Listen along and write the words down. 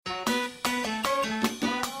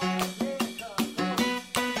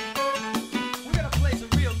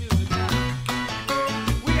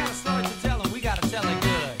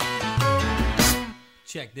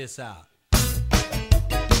this out.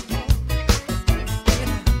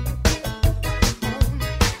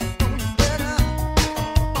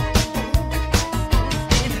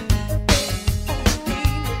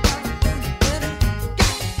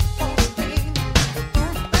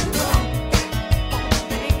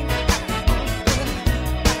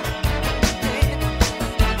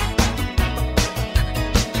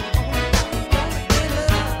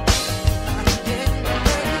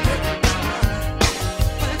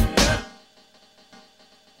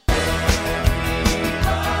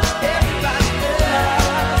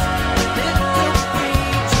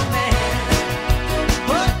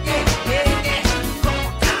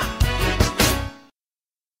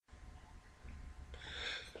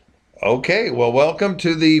 Okay, well, welcome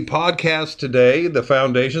to the podcast today, the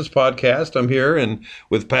Foundations podcast. I'm here and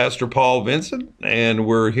with Pastor Paul Vincent, and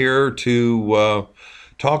we're here to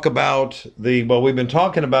talk about what we've been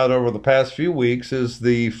talking about over the past few weeks is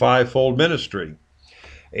the fivefold ministry,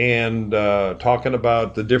 and talking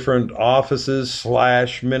about the different offices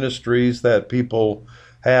 / ministries that people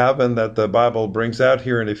have and that the Bible brings out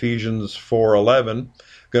here in Ephesians 4:11.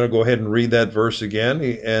 Going to go ahead and read that verse again.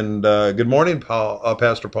 And good morning,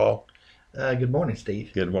 Pastor Paul. Good morning,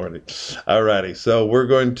 Steve. Good morning. All righty. So we're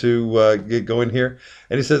going to get going here.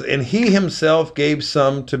 And he says, and he himself gave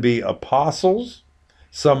some to be apostles,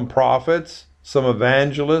 some prophets, some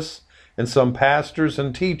evangelists, and some pastors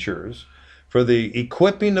and teachers for the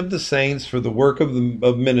equipping of the saints, for the work of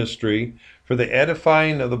ministry, for the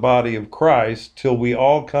edifying of the body of Christ, till we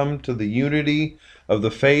all come to the unity of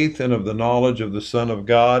the faith and of the knowledge of the Son of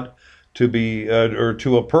God, to be or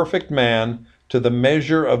to a perfect man, to the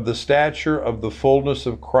measure of the stature of the fullness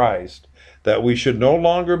of Christ, that we should no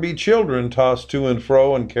longer be children tossed to and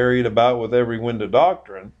fro and carried about with every wind of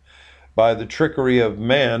doctrine, by the trickery of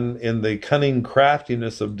men in the cunning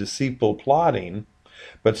craftiness of deceitful plotting,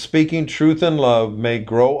 but speaking truth in love may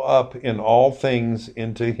grow up in all things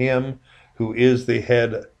into him who is the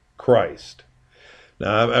head, Christ.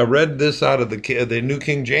 Now, I read this out of the New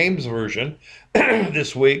King James Version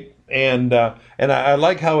this week, and I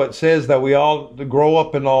like how it says that we all grow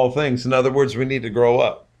up in all things. In other words, we need to grow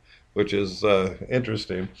up, which is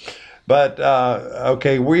interesting. But,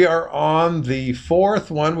 okay, we are on the fourth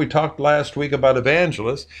one. We talked last week about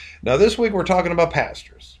evangelists. Now, this week we're talking about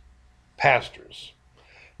pastors. Pastors.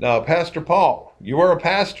 Now, Pastor Paul, you are a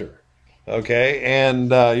pastor, okay? And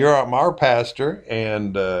you're our pastor,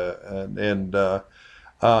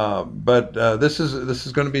 but this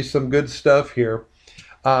is going to be some good stuff here.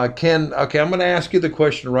 I'm going to ask you the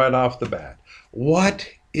question right off the bat. What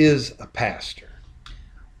is a pastor?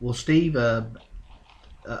 Well, Steve, a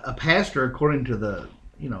pastor, according to the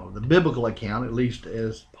biblical account, at least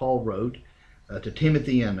as Paul wrote to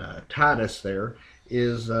Timothy and Titus, there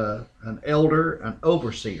is an elder, an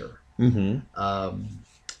overseer, and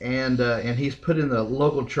he's put in the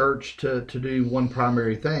local church to do one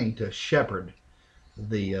primary thing: to shepherd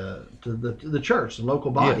the church, the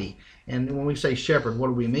local body. Yeah. And when we say shepherd, what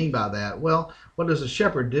do we mean by that? Well, what does a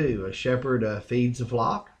shepherd do? A shepherd feeds the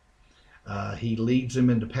flock. He leads them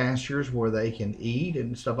into pastures where they can eat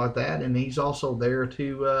and stuff like that. And he's also there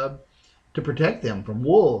to protect them from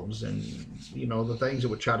wolves and the things that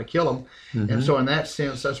would try to kill them. Mm-hmm. And so, in that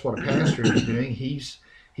sense, that's what a pastor is doing. He's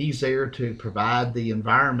there to provide the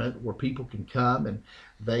environment where people can come and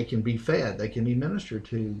they can be fed, they can be ministered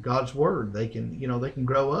to God's word, they can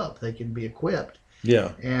grow up, they can be equipped.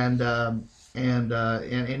 Yeah. And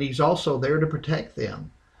he's also there to protect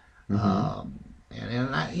them. Mm-hmm.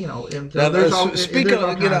 And now there's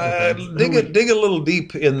dig a little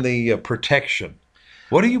deep in the protection.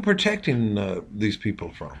 What are you protecting these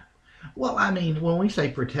people from? Well, I mean, when we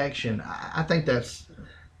say protection, I think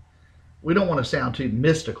we don't want to sound too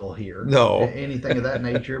mystical here. No. Anything of that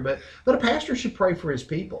nature, but a pastor should pray for his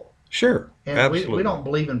people. Sure, and absolutely. We don't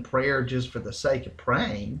believe in prayer just for the sake of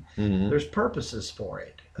praying. Mm-hmm. There's purposes for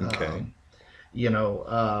it. Okay.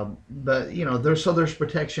 There's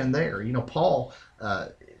protection there. Paul,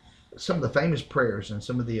 some of the famous prayers and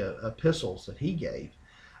some of the epistles that he gave,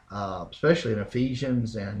 especially in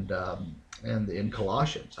Ephesians and in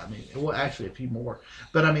Colossians. I mean, well, actually a few more,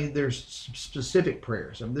 but I mean, there's specific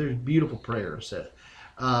prayers. I mean, there's beautiful prayers that,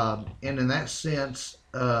 and in that sense,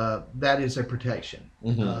 that is a protection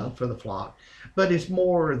for the flock. But it's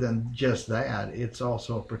more than just that. It's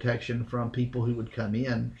also a protection from people who would come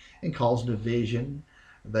in and cause division.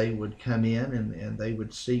 They would come in and they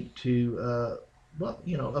would seek to,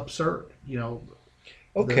 upset,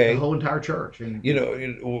 the Okay. whole entire church. And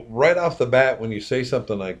Right off the bat, when you say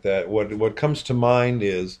something like that, what comes to mind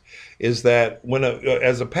is that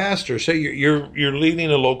as a pastor, say you're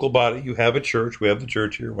leading a local body, you have a church, we have the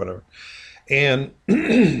church here, whatever, and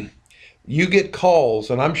you get calls,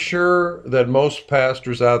 and I'm sure that most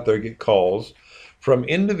pastors out there get calls from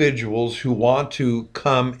individuals who want to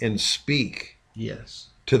come and speak yes,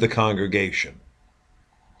 to the congregation,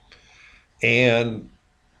 and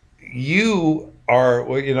you are,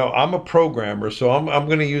 well, I'm a programmer, so I'm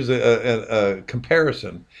going to use a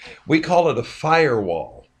comparison. We call it a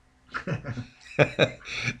firewall.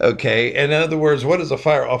 Okay. In other words, what is a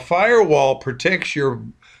firewall? A firewall protects your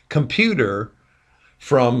computer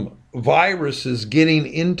from viruses getting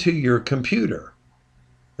into your computer.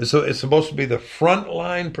 So it's supposed to be the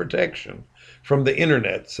frontline protection from the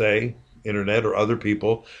internet, say, internet or other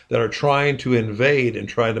people that are trying to invade and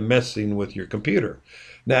try to messing with your computer.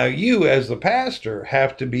 Now, you as the pastor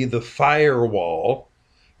have to be the firewall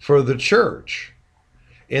for the church,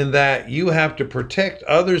 in that you have to protect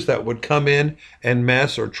others that would come in and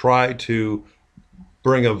mess or try to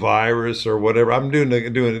bring a virus or whatever. I'm doing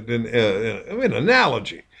an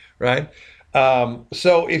analogy, right?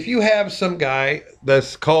 So if you have some guy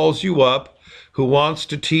that calls you up who wants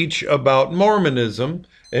to teach about Mormonism,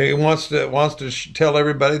 and he wants to tell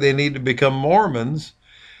everybody they need to become Mormons,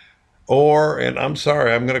 and I'm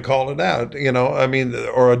sorry, I'm going to call it out,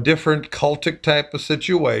 or a different cultic type of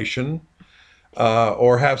situation,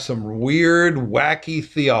 or have some weird, wacky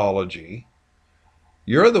theology,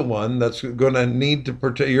 you're the one that's going to need to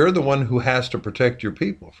protect. You're the one who has to protect your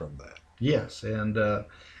people from that. yes, and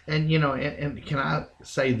can I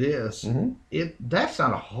say this? Mm-hmm. That's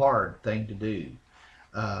not a hard thing to do.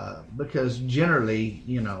 Because generally,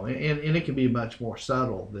 and it can be much more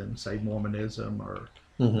subtle than, say, Mormonism or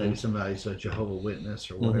maybe somebody's a Jehovah's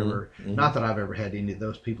Witness or whatever. Mm-hmm. Not that I've ever had any of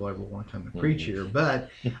those people ever want to come and preach here,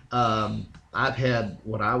 but I've had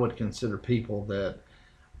what I would consider people that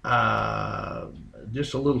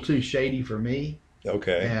just a little too shady for me.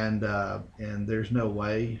 Okay. And there's no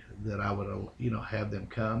way that I would have them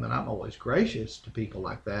come, and I'm always gracious to people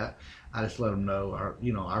like that. I just let them know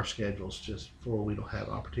our schedule's just full. We don't have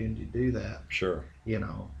an opportunity to do that. Sure.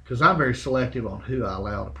 Because I'm very selective on who I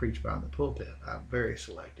allow to preach behind the pulpit. I'm very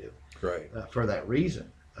selective. Right. For that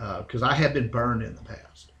reason, because I have been burned in the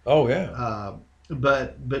past. Oh yeah.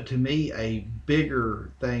 But to me, a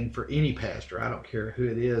bigger thing for any pastor, I don't care who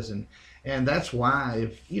it is, and that's why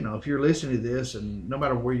if you're listening to this, and no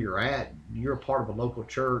matter where you're at, you're a part of a local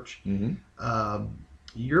church. Mm-hmm.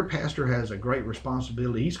 Your pastor has a great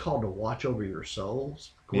responsibility. He's called to watch over your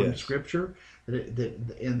souls, according to Scripture.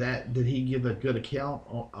 That he give a good account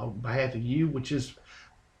on behalf of you, which is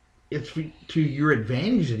it's to your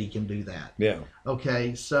advantage that he can do that. Yeah.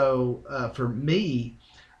 Okay. So for me,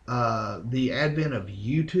 the advent of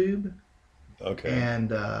YouTube. Okay.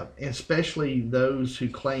 And especially those who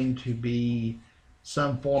claim to be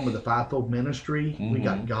some form of the fivefold ministry. Mm-hmm. We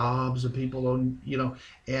got gobs of people on,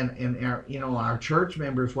 and our church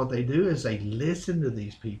members, what they do is they listen to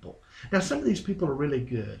these people. Now, some of these people are really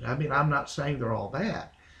good. I mean, I'm not saying they're all bad,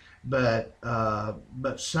 but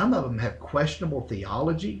some of them have questionable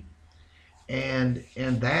theology, and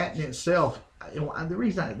that in itself. The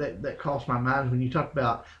reason that crossed my mind is when you talk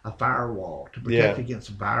about a firewall to protect against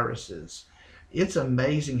viruses. It's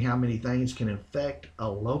amazing how many things can infect a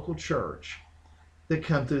local church that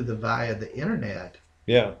come through via the internet.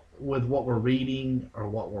 Yeah. With what we're reading or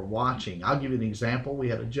what we're watching. I'll give you an example. We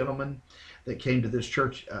had a gentleman that came to this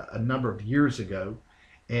church a number of years ago,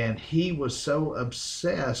 and he was so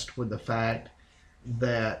obsessed with the fact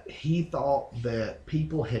that he thought that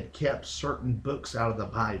people had kept certain books out of the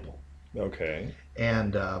Bible. Okay.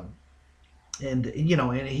 And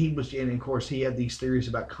he was, and of course he had these theories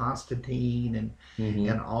about Constantine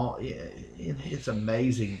and all. It's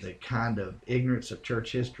amazing the kind of ignorance of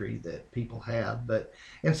church history that people have.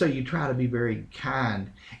 And so you try to be very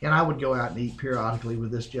kind. And I would go out and eat periodically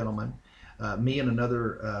with this gentleman, me and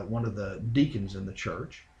another one of the deacons in the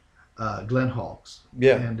church, Glenn Hawks.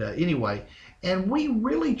 Yeah. And anyway, and we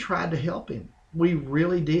really tried to help him. We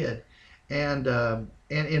really did. And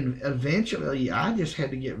eventually I just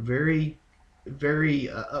had to get very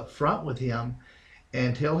upfront with him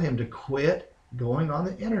and tell him to quit going on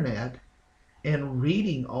the internet and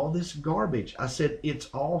reading all this garbage. I said, it's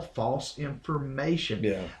all false information.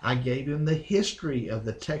 Yeah. I gave him the history of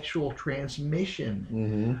the textual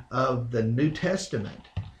transmission of the New Testament.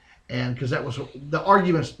 And because that was the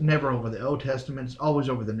argument's never over the Old Testament, it's always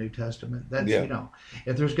over the New Testament. That's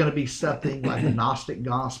if there's going to be something like the Gnostic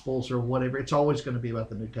Gospels or whatever, it's always going to be about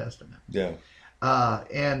the New Testament. Yeah.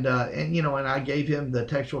 And I gave him the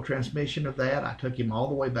textual transmission of that. I took him all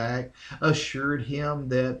the way back, assured him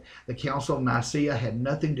that the Council of Nicaea had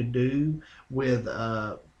nothing to do with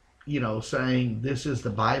saying this is the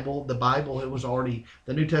Bible. The Bible,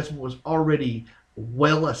 the New Testament was already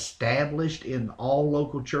well established in all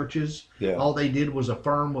local churches. Yeah. All they did was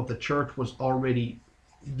affirm what the church was already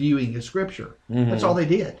viewing as Scripture. Mm-hmm. That's all they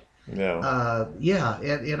did. Yeah.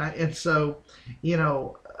 And so,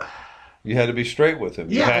 you had to be straight with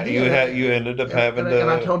him. You ended up having to.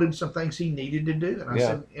 And I told him some things he needed to do, and I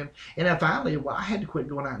said, and I finally, I had to quit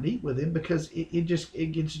going out and eat with him because it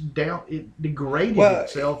gets down, it degraded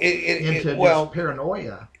itself into just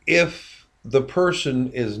paranoia. If the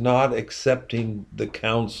person is not accepting the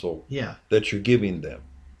counsel that you're giving them.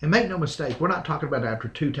 And make no mistake, we're not talking about after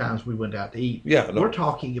 2 times we went out to eat. Yeah, no. We're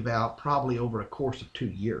talking about probably over a course of 2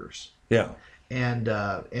 years. Yeah. And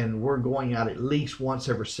we're going out at least once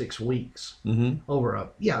every 6 weeks over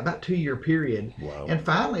about 2-year period. Wow. And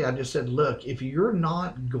finally, I just said, look, if you're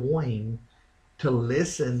not going to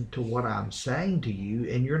listen to what I'm saying to you,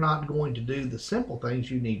 and you're not going to do the simple things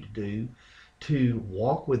you need to do to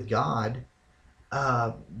walk with God,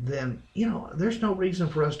 then there's no reason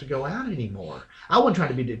for us to go out anymore. I wasn't trying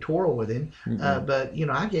to be dictatorial with him, but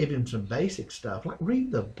I gave him some basic stuff like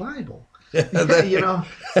read the Bible.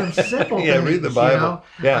 Some simple things. Read the Bible.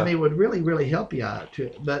 I mean, would really, really help you out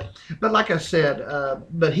too. But like I said,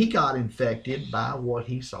 but he got infected by what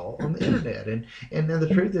he saw on the internet, and then the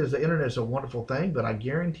truth is, the internet is a wonderful thing, but I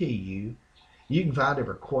guarantee you. You can find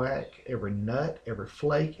every quack, every nut, every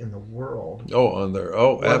flake in the world. Oh, on there.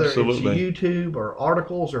 Oh, whether absolutely. Whether it's YouTube or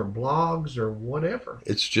articles or blogs or whatever.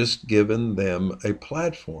 It's just given them a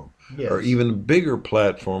platform, or Yes. even a bigger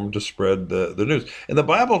platform to spread the news. And the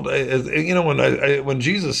Bible, when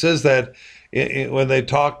Jesus says that, when they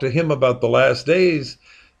talk to him about the last days,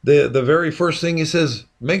 the very first thing he says,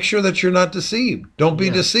 make sure that you're not deceived. Don't be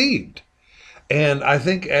deceived. And I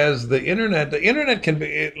think as the internet can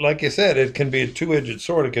be, like I said, it can be a two-edged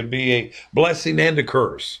sword. It can be a blessing and a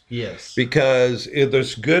curse. Yes. Because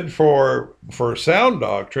it's good for sound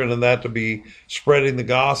doctrine and that to be spreading the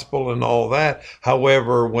gospel and all that.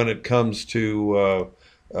 However, when it comes to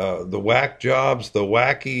the whack jobs, the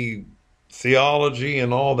wacky theology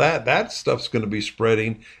and all that stuff's going to be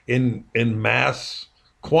spreading in mass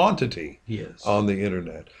quantity on the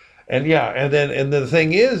internet. And and the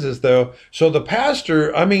thing is though, so the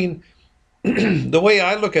pastor, I mean, the way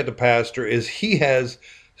I look at the pastor is he has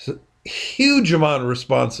a huge amount of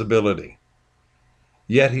responsibility,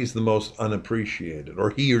 yet he's the most unappreciated,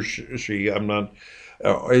 or he or she,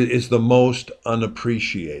 is the most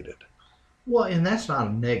unappreciated. Well, and that's not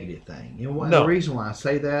a negative thing. No. The reason why I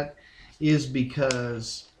say that is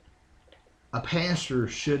because a pastor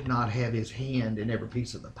should not have his hand in every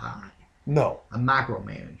piece of the pie. No. A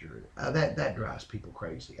micromanager. That drives people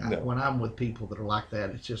crazy. When I'm with people that are like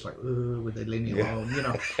that, it's just like, ooh, would they leave me alone?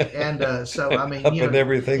 And so, I mean, Up in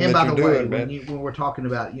everything and that by you're the way, doing, man. when we're talking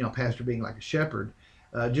about, pastor being like a shepherd,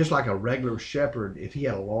 just like a regular shepherd, if he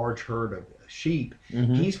had a large herd of sheep,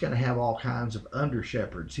 he's going to have all kinds of under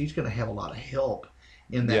shepherds. He's going to have a lot of help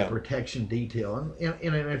in that protection detail. And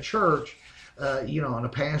in a church, and a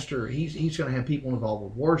pastor, he's going to have people involved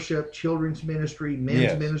with worship, children's ministry,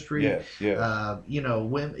 men's ministry,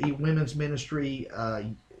 women's ministry,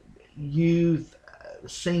 youth,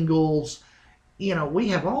 singles. We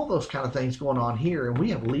have all those kind of things going on here, and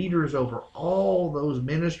we have leaders over all those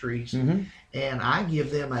ministries, and I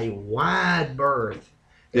give them a wide berth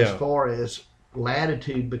as far as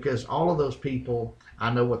latitude, because all of those people,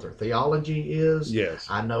 I know what their theology is. Yes.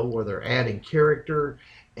 I know where they're adding character.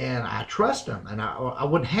 And I trust them, and I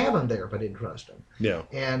wouldn't have them there if I didn't trust them. Yeah.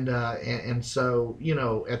 And so,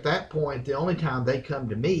 at that point, the only time they come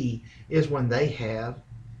to me is when they have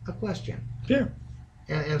a question. Yeah.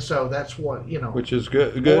 And so that's what, Which is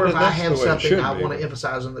good. Or if I That's have the way it something should I be. want to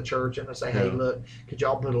emphasize in the church, and I say, hey, look, could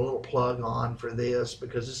y'all put a little plug on for this,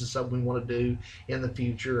 because this is something we want to do in the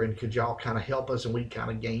future, and could y'all kind of help us, and we kind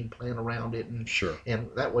of game plan around it, and Sure. And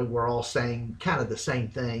that way we're all saying kind of the same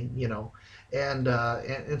thing,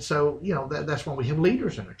 And so, that's why we have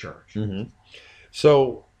leaders in a church. Mm-hmm.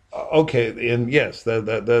 So, okay, and yes,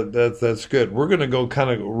 that's good. We're going to go kind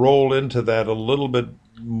of roll into that a little bit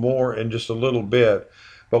more in just a little bit.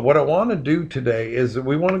 But what I want to do today is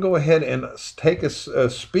we want to go ahead and take a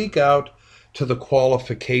speak out to the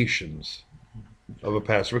qualifications of a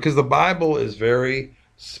pastor, because the Bible is very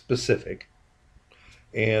specific.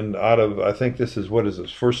 And I think this is, what is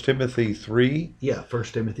this, 1 Timothy 3? Yeah, 1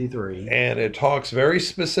 Timothy 3. And it talks very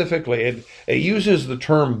specifically, it uses the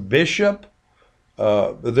term bishop,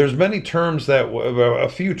 there's many terms a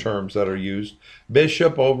few terms that are used: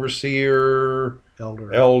 bishop, overseer,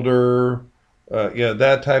 Elder. elder, yeah,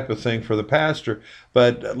 that type of thing for the pastor.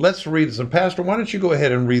 But let's read this. And Pastor, why don't you go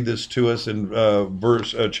ahead and read this to us in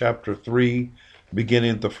chapter 3,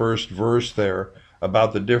 beginning at the first verse there,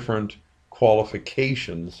 about the different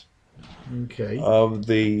qualifications Okay. of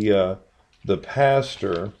the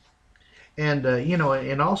pastor. And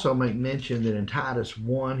and also make mention that in Titus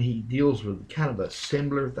 1 he deals with kind of a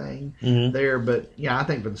similar thing Hmm. there. But yeah, I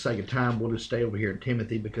think for the sake of time we'll just stay over here in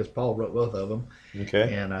Timothy because Paul wrote both of them,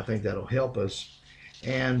 Okay. and I think that'll help us.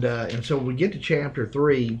 And so we get to chapter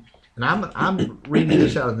 3, and I'm reading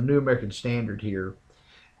this out of the New American Standard here,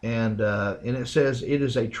 and it says it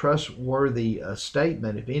is a trustworthy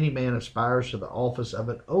statement if any man aspires to the office of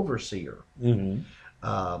an overseer. Hmm.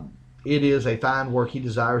 Um, it is a fine work he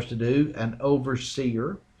desires to do, an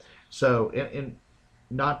overseer. So, and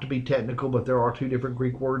not to be technical, but there are two different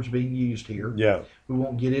Greek words being used here. Yeah. We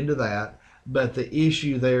won't get into that. But the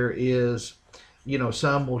issue there is,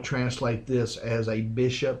 some will translate this as a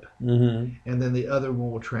bishop, Hmm. and then the other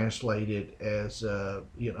one will translate it as, an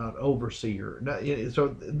overseer.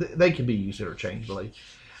 So they can be used interchangeably.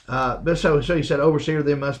 But so he said, overseer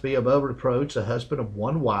then must be above reproach, the husband of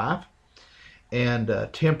one wife, and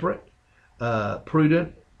temperate,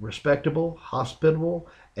 prudent, respectable, hospitable,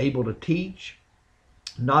 able to teach,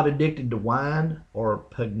 not addicted to wine or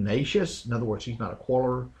pugnacious. In other words, he's not a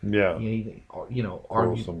quarreler. Yeah. Argue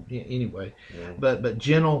Quarrelsome. anyway. Yeah. But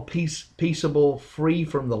gentle, peaceable, free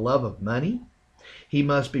from the love of money. He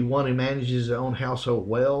must be one who manages his own household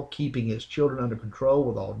well, keeping his children under control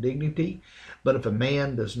with all dignity. But if a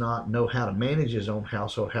man does not know how to manage his own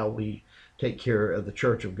household, how we take care of the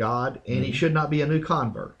church of God, and he should not be a new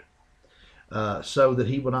convert, so that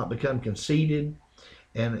he will not become conceited.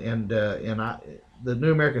 The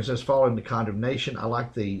New American says fall into condemnation. I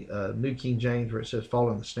like the New King James where it says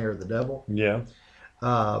fall in the snare of the devil. Yeah.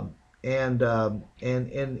 Um, and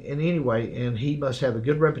anyway, and he must have a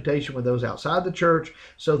good reputation with those outside the church,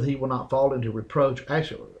 so that he will not fall into reproach.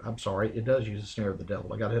 Actually, I'm sorry, it does use the snare of the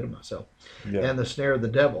devil. I got ahead of myself. Yeah. And the snare of the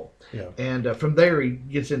devil. Yeah. And from there he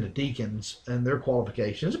gets into deacons and their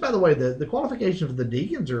qualifications. And by the way, the qualifications of the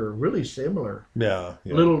deacons are really similar. Yeah.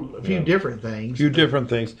 Yeah. A few different things. Few different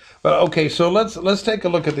things. But okay, so let's take a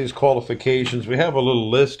look at these qualifications. We have a little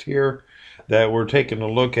list here that we're taking a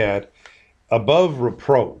look at. Above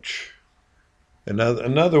reproach. In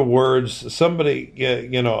other words, somebody,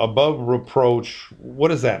 above reproach, what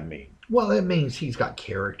does that mean? Well, it means he's got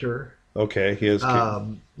character. Okay, he has.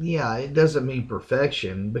 Yeah, it doesn't mean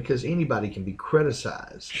perfection because anybody can be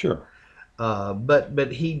criticized. Sure.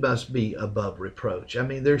 But he must be above reproach. I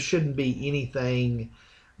mean, there shouldn't be anything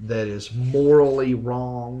that is morally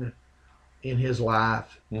wrong in his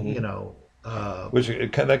life. Mm-hmm.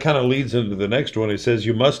 That kind of leads into the next one. It says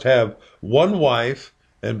you must have one wife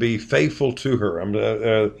and be faithful to her. I'm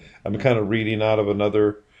kind of reading out of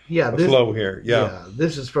another flow here. Yeah.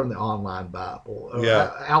 This is from the online Bible, or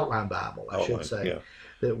outline Bible, I should say,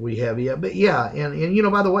 that we have. Yeah, but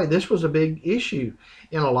and by the way, this was a big issue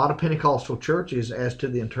in a lot of Pentecostal churches as to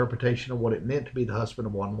the interpretation of what it meant to be the husband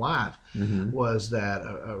of one wife. Mm-hmm. Was that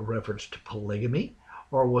a reference to polygamy?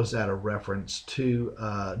 Or was that a reference to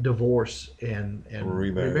divorce and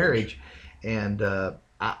remarriage? And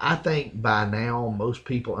I think by now most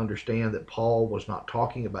people understand that Paul was not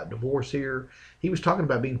talking about divorce here. He was talking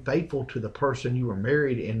about being faithful to the person you were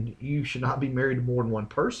married, and you should not be married to more than one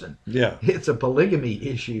person. Yeah. It's a polygamy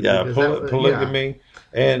issue. Yeah, polygamy.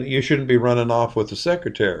 And you shouldn't be running off with the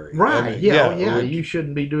secretary. Right. You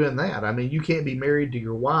shouldn't be doing that. I mean, you can't be married to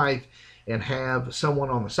your wife and have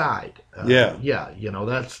someone on the side. That's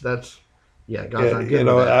God's not good.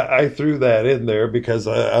 I threw that in there because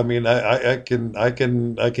I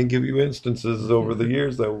can give you instances over the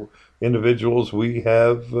years that individuals we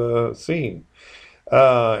have seen.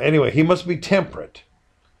 Anyway, he must be temperate.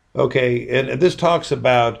 Okay, and this talks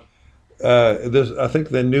about this. I think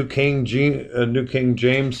the New King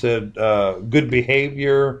James said good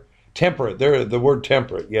behavior, temperate. There, the word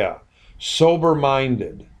temperate. Yeah,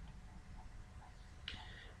 sober-minded.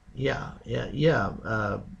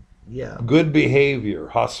 Good behavior,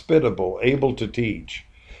 hospitable, able to teach.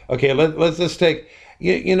 Okay, let's just take.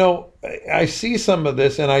 I see some of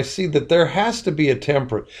this, and I see that there has to be a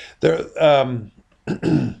temperate. There,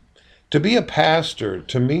 to be a pastor,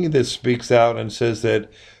 to me, this speaks out and says that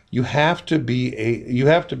you have to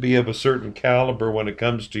be of a certain caliber when it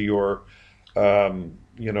comes to your,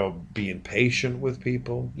 being patient with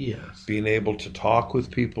people. Yes. Being able to talk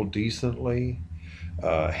with people decently.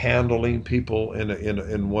 handling people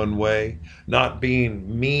in one way, not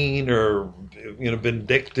being mean or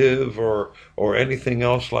vindictive or anything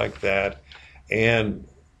else like that. And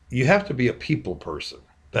you have to be a people person.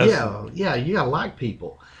 That's Yeah, you gotta like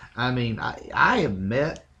people. I mean, I have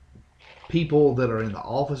met people that are in the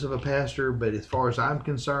office of a pastor, but as far as I'm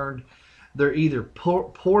concerned, they're either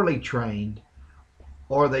poorly trained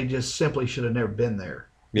or they just simply should have never been there.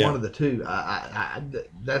 One yeah, of the two.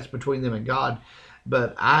 That's between them and God.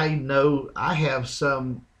 But I know I have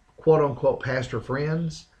some quote unquote pastor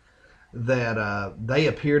friends that they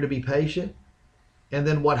appear to be patient, and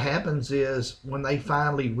then what happens is when they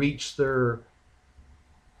finally reach their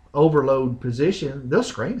overload position, they'll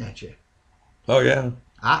scream at you. oh yeah,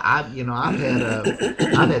 I've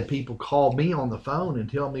had people call me on the phone and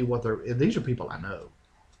tell me what they're. And these are people I know.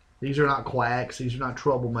 These are not quacks. These are not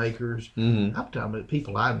troublemakers. hmm, I'm telling you,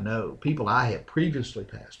 people I know, people I have previously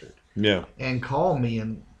pastored, yeah, and call me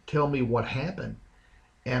and tell me what happened.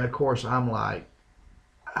 And of course, I'm like,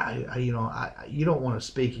 you don't want to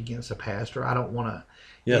speak against a pastor. I don't want to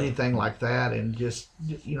yeah, anything like that. And just,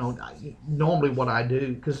 normally what I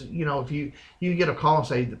do, because, if you get a call and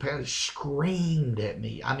say the pastor screamed at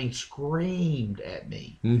me, I mean, screamed at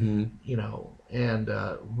me, hmm, and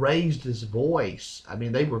raised his voice. I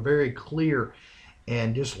mean, they were very clear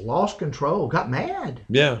and just lost control, got mad.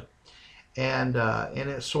 yeah. And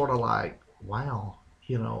it's sort of like, wow.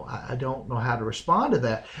 I don't know how to respond to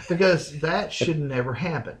that because that should never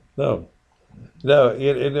happen. No, no.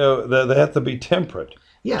 They have to be temperate.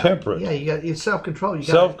 Yeah, Temperate. yeah. It's self control. You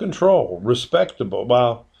got Self-control, respectable.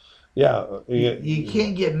 Well, yeah, you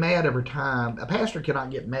can't get mad every time. A pastor cannot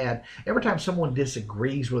get mad every time someone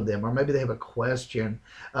disagrees with them, or maybe they have a question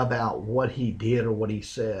about what he did or what he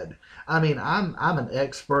said. I mean, I'm an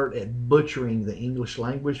expert at butchering the English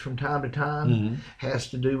language from time to time. hmm, Has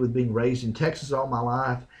to do with being raised in Texas all my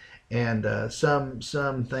life, and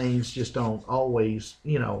some things just don't always, I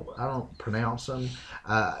don't pronounce them.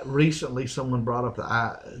 Recently, someone brought up the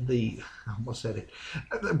I almost said it,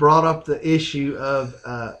 brought up the issue of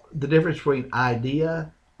the difference between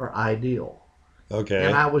idea or ideal, okay,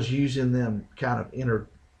 and I was using them kind of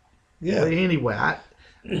yeah, anyway.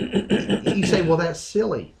 You say, well, that's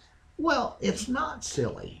silly. Well, it's not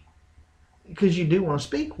silly because you do want to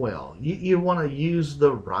speak well. You want to use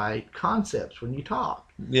the right concepts when you talk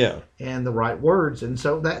yeah. and the right words, and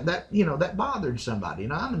so that bothered somebody.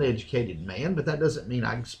 I'm an educated man, but that doesn't mean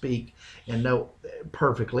I can speak and know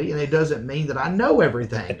perfectly, and it doesn't mean that I know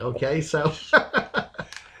everything. Okay, so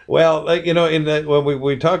Well, when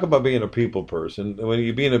we talk about being a people person, when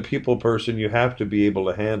you're being a people person, you have to be able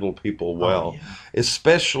to handle people well, yeah.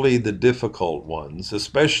 especially the difficult ones,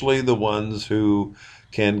 especially the ones who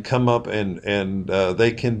can come up and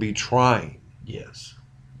they can be trying. Yes,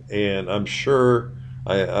 And I'm sure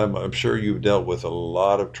you've dealt with a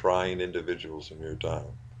lot of trying individuals in your time.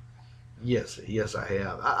 yes, I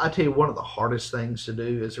have. I tell you, one of the hardest things to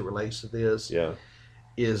do as it relates to this Yeah,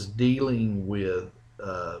 is dealing with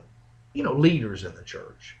leaders in the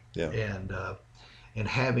church, yeah, and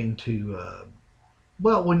having to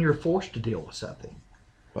when you're forced to deal with something,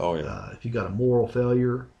 oh yeah, if you got a moral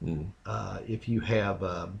failure, mm, if you have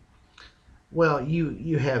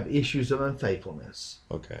you have issues of unfaithfulness,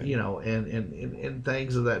 okay, and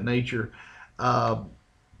things of that nature, and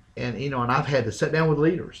I've had to sit down with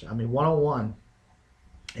leaders, I mean, one on one,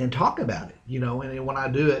 and talk about it, and when I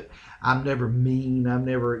do it, I'm never mean, I'm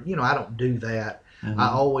never, I don't do that. I hmm,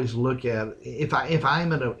 always look at if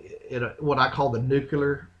I'm in a what I call the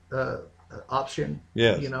nuclear option.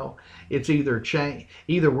 yes, It's either change,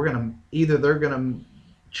 either they're gonna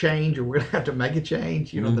change or we're gonna have to make a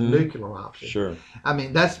change. The hmm, nuclear option. sure, I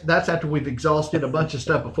mean, that's after we've exhausted a bunch of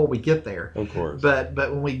stuff before we get there. of course, But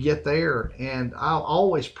when we get there, and I'll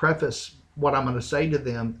always preface what I'm going to say to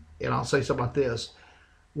them, and I'll say something like this: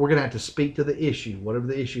 we're going to have to speak to the issue, whatever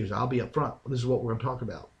the issue is. I'll be up front. This is what we're going to talk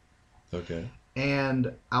about. okay,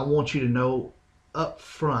 And I want you to know up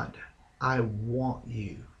front, I want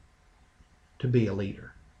you to be a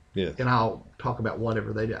leader. yes, And I'll talk about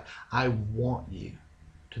whatever they do. I want you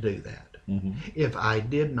to do that. hmm, If I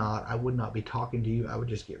did not, I would not be talking to you. I would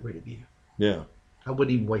just get rid of you. yeah, I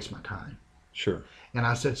wouldn't even waste my time. sure, And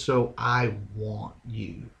I said, so I want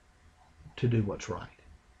you to do what's right.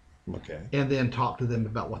 okay, And then talk to them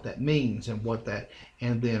about what that means and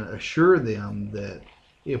and then assure them that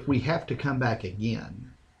if we have to come back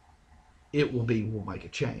again, we'll make a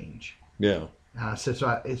change. yeah, And I said,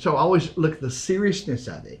 so I always look at the seriousness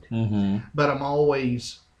of it, hmm, but I'm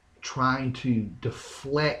always trying to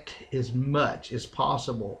deflect as much as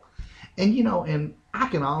possible. And, and I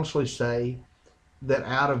can honestly say that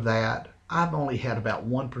out of that, I've only had about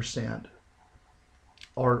 1%,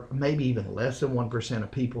 or maybe even less than 1%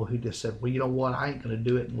 of people who just said, well, you know what, I ain't going to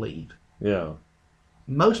do it and leave. Yeah.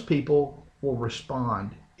 Most people will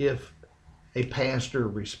respond if a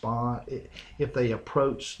pastor if they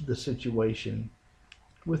approach the situation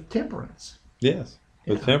with temperance. Yes.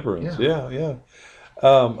 With Yeah, temperance. yeah. Yeah.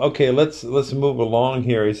 Yeah. Okay. Let's move along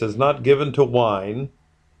here. He says, not given to wine,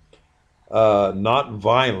 not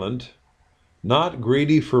violent, not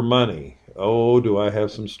greedy for money. Oh, do I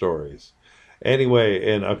have some stories?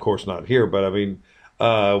 Anyway, and of course not here, but I mean,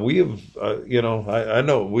 we have, I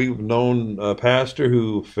know we've known a pastor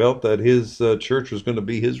who felt that his church was going to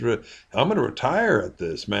be I'm going to retire at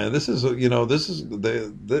this, man. This is,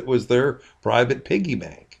 that was their private piggy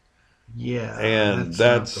bank. Yeah, And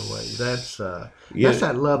that's not the way. yeah, That's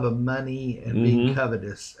that love of money and being mm-hmm,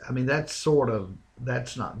 covetous. I mean, that's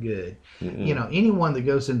not good. mm-mm. Anyone that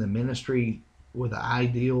goes in the ministry with the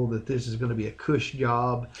ideal that this is going to be a cush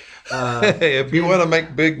job, If you want to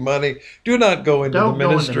make big money, do not go into the don't go in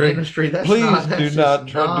the ministry. ministry. Please do That's not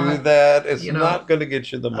just try to do not. that. It's You know, not going to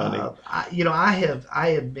get you the money. I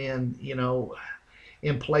have been,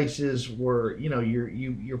 in places where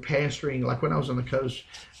you're pastoring, like when I was on the coast,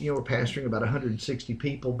 we're pastoring about 160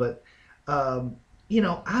 people, but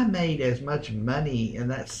I made as much money in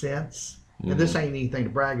that sense, and this Hmm. ain't anything to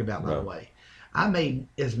brag about, by the No. way. I made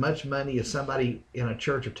as much money as somebody in a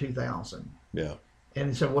church of 2,000. Yeah.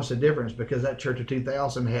 And so, what's the difference? Because that church of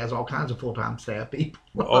 2,000 has all kinds of full-time staff people.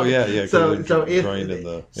 Oh yeah, yeah. 'Cause So, they're so if joined in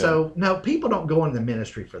the so, no, people don't go in the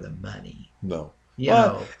ministry for the money. no. You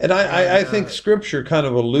Well, know, and I and think Scripture kind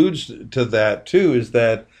of alludes to that too. Is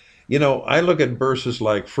that I look at verses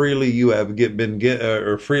like "freely you have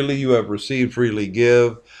or "freely you have received, freely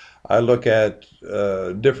give." I look at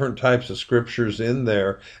different types of scriptures in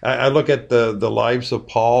there. I look at the lives of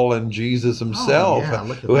Paul and Jesus oh himself, yeah,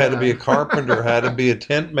 look at who had to be a that. carpenter, had to be a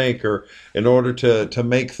tent maker in order to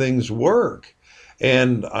make things work.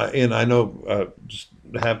 And I know just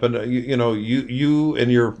happened. You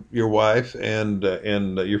and your wife and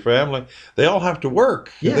your family, they all have to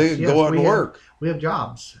work. They Yes, go yes, out and work. we have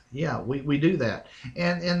jobs. Yeah, we do that,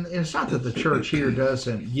 and it's not that the church here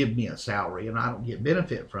doesn't give me a salary and I don't get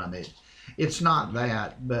benefit from it. It's not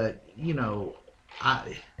that, but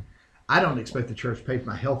I I don't expect the church to pay for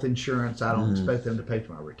my health insurance. I don't Mm, expect them to pay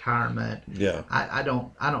for my retirement. yeah. I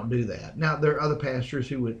don't do that. Now there are other pastors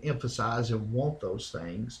who would emphasize and want those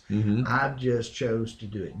things. Hmm. I just chose to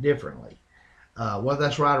do it differently. Whether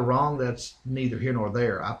that's right or wrong, that's neither here nor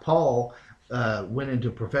there. Paul went into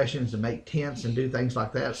professions to make tents and do things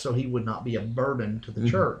like that so he would not be a burden to the Hmm.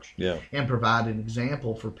 church Yeah. and provide an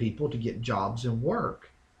example for people to get jobs and work.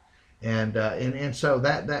 And so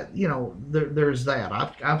there's that.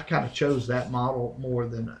 I've kind of chose that model more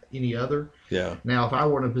than any other. Yeah. Now, if I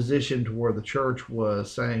were in a position to where the church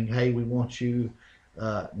was saying, "Hey, we want you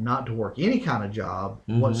not to work any kind of job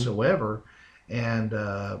Hmm. whatsoever," and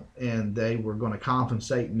they were going to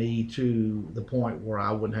compensate me to the point where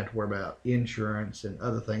I wouldn't have to worry about insurance and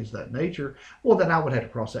other things of that nature, well, then I would have to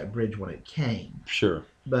cross that bridge when it came. Sure.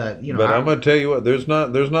 But But I'm going to tell you what, there's not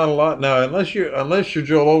a lot now, unless you're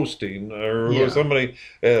Joel Osteen or yeah, somebody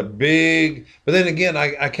big. But then again,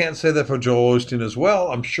 I can't say that for Joel Osteen as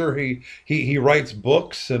well. I'm sure he writes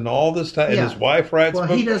books and all this time, and his yeah. wife writes Well,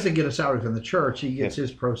 books. he doesn't get a salary from the church. He Yeah, gets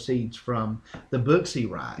his proceeds from the books he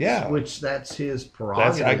writes, yeah. which that's his I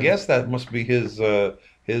prerogative. guess that must be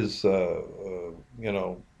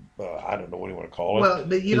I don't know what you want to call it. Well,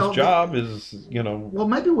 but His job is well,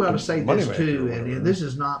 maybe we ought to say this moneymaker too, or and whatever. this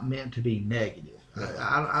is not meant to be negative.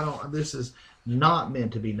 I don't. This is not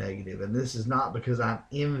meant to be negative, and this is not because I'm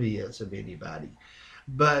envious of anybody.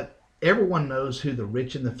 But everyone knows who the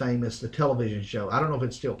Rich and the Famous, the television show. I don't know if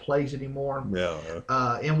it still plays anymore. Yeah.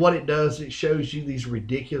 And what it does, it shows you these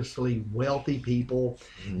ridiculously wealthy people,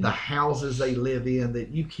 Mhm. the houses they live in that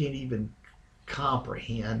you can't even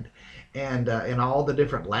comprehend, and all the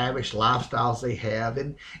different lavish lifestyles they have,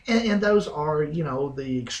 and those are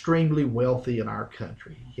the extremely wealthy in our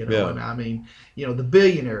country, Yeah. and I mean the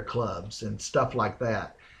billionaire clubs and stuff like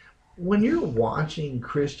that. When you're watching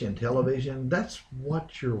Christian television, that's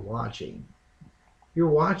what you're watching. You're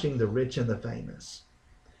watching the rich and the famous.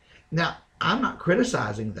 Now, I'm not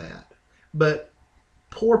criticizing that, but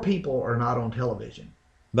poor people are not on television.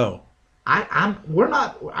 No. We're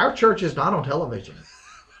not. Our church is not on television.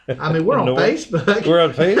 I mean, we're on No, Facebook. we're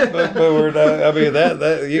on Facebook, but we're not. I mean,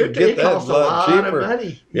 that you can get It that a costs a lot lot cheaper. of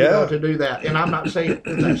money, Yeah. to do that. And I'm not saying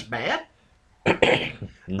that that's bad.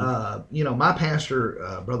 Mm-hmm. My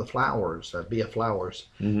pastor, Brother Flowers, B.F. Flowers,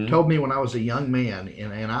 Hmm. told me when I was a young man,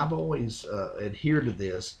 and I've always adhered to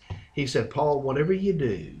this. He said, "Paul, whatever you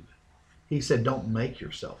do," He said, don't make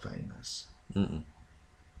yourself famous. Mm-mm.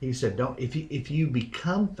 He said, don't. If you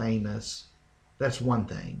become famous, that's one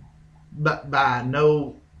thing, but by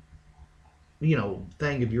no,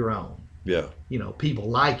 thing of your own. Yeah. People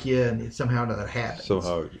like you, and somehow that happens.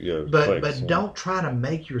 Somehow, yeah. But don't try to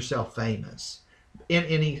make yourself famous.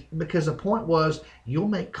 Because the point was, you'll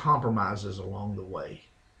make compromises along the way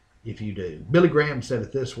if you do. Billy Graham said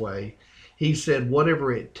it this way. He said,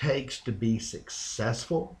 whatever it takes to be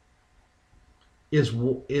successful is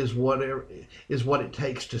what it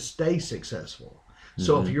takes to stay successful.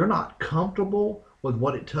 So if you're not comfortable with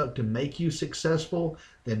what it took to make you successful,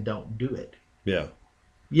 then don't do it. Yeah.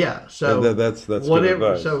 Yeah. So that's whatever.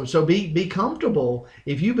 Good advice. So be comfortable.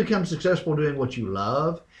 If you become successful doing what you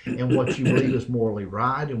love and what you believe is morally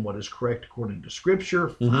right and what is correct according to Scripture,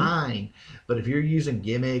 fine. But if you're using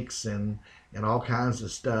gimmicks and all kinds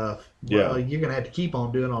of stuff, well, you're going to have to keep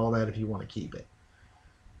on doing all that if you want to keep it.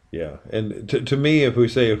 Yeah, and to me, if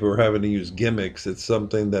we're having to use gimmicks, it's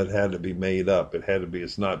something that had to be made up. It had to be.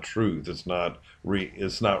 It's not truth. It's not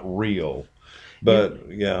real. But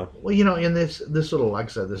yeah. Well, in this little, like I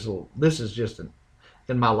said, this is just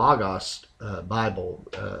in my Logos Bible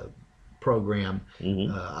program.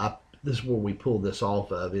 This is where we pulled this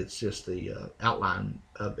off of. It's just the outline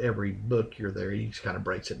of every book you're there. He just kind of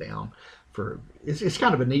breaks it down. It's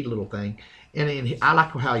kind of a neat little thing. And I like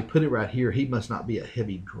how he put it right here. He must not be a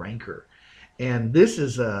heavy drinker. And this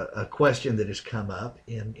is a question that has come up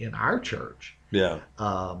in our church. Yeah.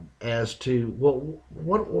 As to, well,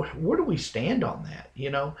 where do we stand on that?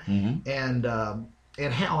 And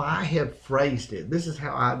how I have phrased it. This is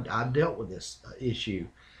how I dealt with this issue.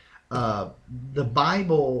 The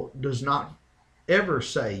Bible does not ever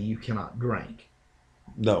say you cannot drink.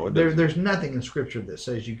 No, it doesn't. There's nothing in Scripture that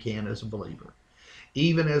says you can as a believer.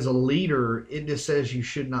 Even as a leader, it just says you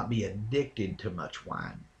should not be addicted to much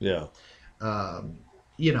wine. Yeah.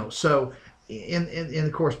 So, and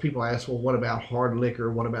of course people ask, well, what about hard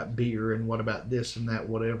liquor? What about beer? And what about this and that,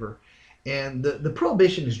 whatever? And the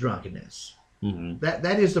prohibition is drunkenness.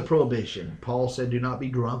 That is the prohibition. Paul said, do not be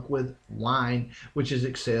drunk with wine, which is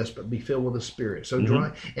excess, but be filled with the Spirit. So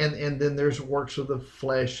drunk, and then there's works of the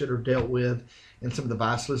flesh that are dealt with, and some of the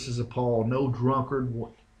vice lists of Paul. No drunkard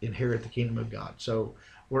will inherit the kingdom of God. So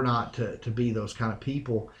we're not to be those kind of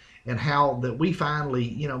people. And how that we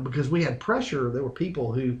finally, because we had pressure, there were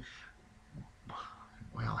people who,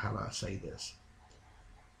 well, how do I say this?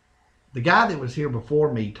 The guy that was here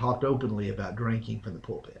before me talked openly about drinking from the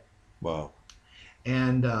pulpit. Wow.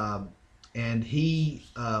 And he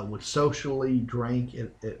would socially drink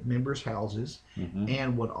at members' houses,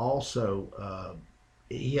 and would also,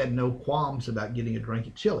 he had no qualms about getting a drink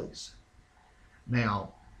at Chili's.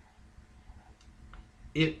 Now,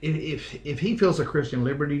 if he feels a Christian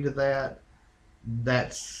liberty to that,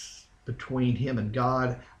 that's between him and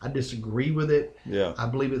God. I disagree with it. Yeah. I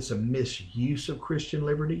believe it's a misuse of Christian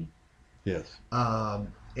liberty. Yes.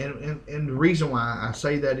 And the reason why I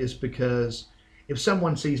say that is because if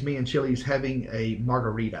someone sees me in Chili's having a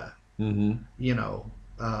margarita,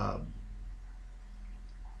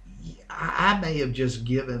 I may have just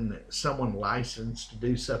given someone license to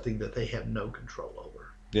do something that they have no control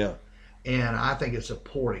over. Yeah. And I think it's a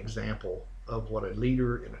poor example of what a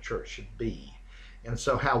leader in a church should be. And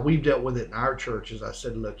so how we've dealt with it in our church is I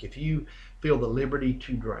said, look, if you feel the liberty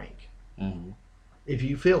to drink, if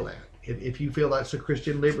you feel that, if you feel that's a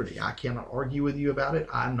Christian liberty, I cannot argue with you about it.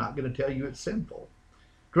 I'm not going to tell you it's sinful.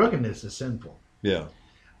 Drunkenness is sinful. Yeah.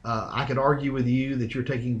 I could argue with you that you're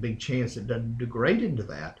taking a big chance that doesn't degrade into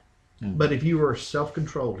that. But if you are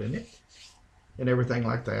self-controlled in it and everything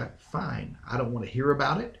like that, fine. I don't want to hear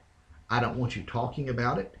about it. I don't want you talking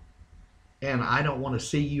about it. And I don't want to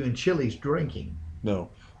see you in Chili's drinking. No.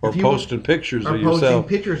 Or posting pictures of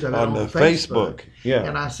yourself on the Facebook. Yeah.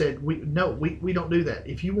 And I said, we don't do that.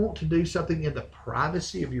 If you want to do something in the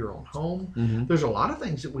privacy of your own home, there's a lot of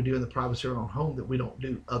things that we do in the privacy of our own home that we don't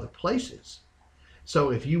do other places. So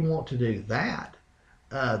if you want to do that,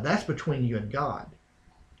 that's between you and God.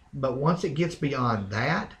 But once it gets beyond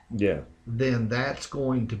that, then that's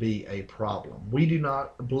going to be a problem. We do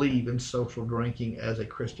not believe in social drinking as a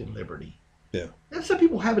Christian liberty. Yeah. And some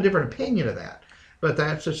people have a different opinion of that. But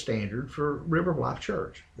that's a standard for River of Life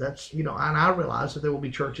Church. That's, and I realize that there will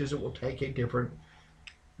be churches that will take a different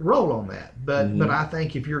role on that. But I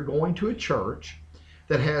think if you're going to a church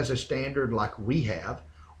that has a standard like we have,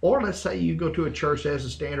 or let's say you go to a church that has a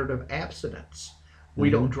standard of abstinence,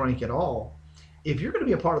 we don't drink at all. If you're going to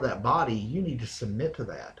be a part of that body, you need to submit to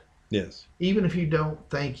that. Yes. Even if you don't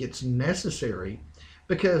think it's necessary.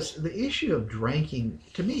 Because the issue of drinking,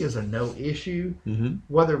 to me, is a no issue,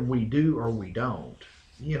 whether we do or we don't.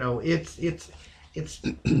 it's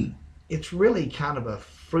it's really kind of a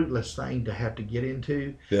fruitless thing to have to get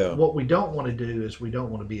into. Yeah. What we don't want to do is we don't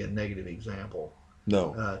want to be a negative example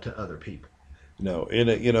No. to other people. No, and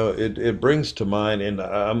it brings to mind, and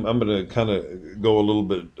I'm going to kind of go a little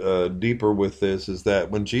bit deeper with this. Is that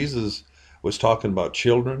when Jesus was talking about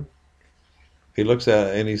children, he looks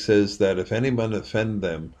at and he says that if anyone offends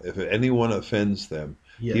them,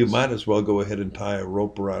 Yes. you might as well go ahead and tie a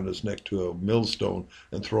rope around his neck to a millstone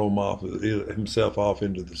and throw himself off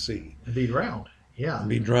into the sea. Be drowned. Yeah.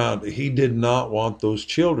 Be drowned. He did not want those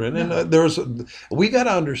children, No. and we got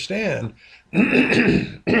to understand.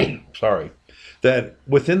 Sorry. That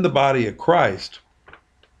within the body of Christ,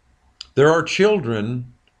 there are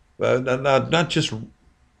children, not just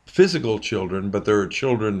physical children, but there are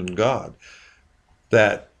children in God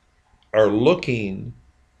that are looking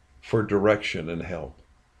for direction and help.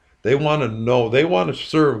 They want to know, they want to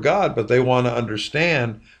serve God, but they want to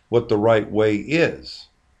understand what the right way is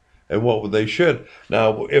and what they should.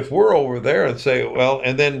 Now, if we're over there and say, well,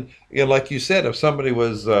 and then, like you said, if somebody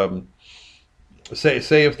was...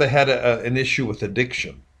 Say if they had an issue with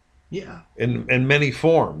addiction, Yeah. in many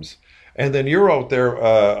forms, and then you're out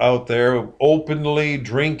there openly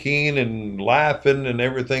drinking and laughing and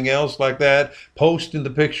everything else like that, posting the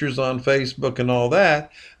pictures on Facebook and all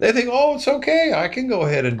that, they think, oh, it's okay, I can go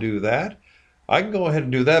ahead and do that.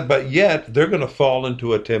 But yet they're going to fall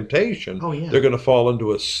into a temptation. Oh, yeah. They're going to fall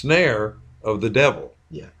into a snare of the devil.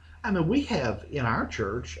 Yeah. I mean, we have in our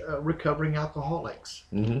church recovering alcoholics.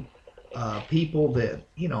 Mm-hmm. People that,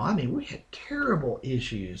 we had terrible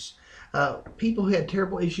issues. People who had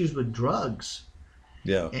terrible issues with drugs.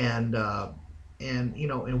 Yeah. And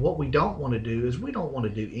what we don't want to do is we don't want to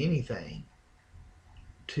do anything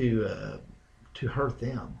to hurt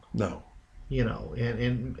them. No.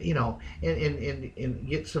 And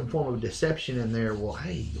get some form of deception in there. Well,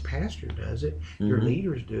 hey, your pastor does it. Your Mm-hmm.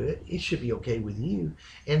 leaders do it. It should be okay with you.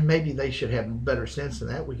 And maybe they should have better sense than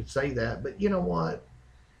that. We could say that. But you know what?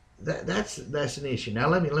 That's an issue. Now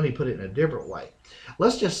let me put it in a different way.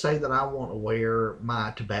 Let's just say that I want to wear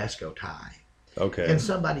my Tabasco tie, Okay. and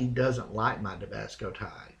somebody doesn't like my Tabasco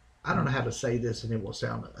tie. I don't know how to say this, and it will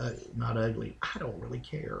sound not ugly. I don't really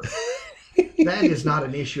care. That is not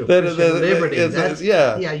an issue of Christian liberty.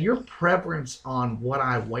 Yeah, your preference on what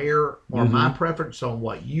I wear, or Mm-hmm. my preference on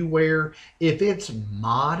what you wear, if it's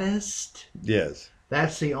modest, Yes.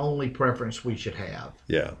 that's the only preference we should have.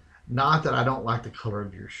 Yeah. Not that I don't like the color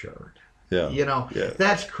of your shirt. Yeah. Yeah.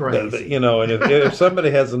 That's crazy. And if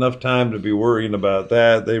somebody has enough time to be worrying about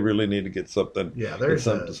that, they really need to get something. Yeah, there's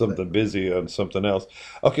something busy on something else.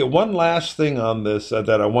 Okay, one last thing on this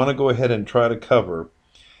that I want to go ahead and try to cover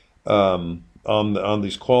on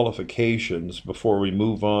these qualifications before we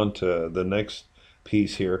move on to the next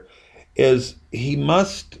piece here is he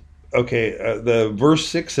must. Okay, the verse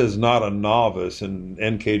 6 says not a novice in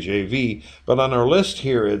NKJV, but on our list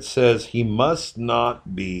here it says he must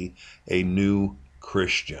not be a new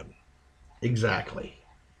Christian. Exactly.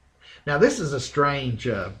 Now this is a strange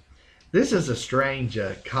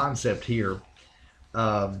concept here.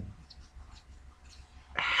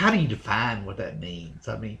 How do you define what that means?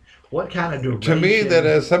 I mean, what kind of duration? To me,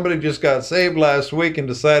 that somebody just got saved last week and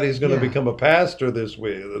decided he's going to Yeah. become a pastor this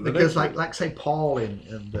week. Because like say Paul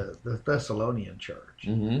in the Thessalonian church,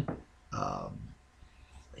 Mm-hmm.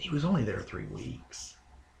 he was only there 3 weeks.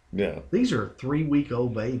 Yeah. These are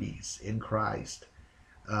 3-week-old babies in Christ.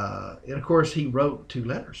 And of course, he wrote 2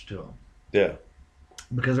 letters to them Yeah.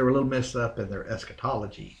 because they were a little messed up in their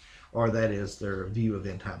eschatology, or that is their view of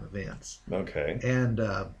end time events. Okay.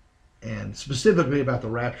 And specifically about the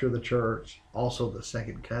rapture of the church, also the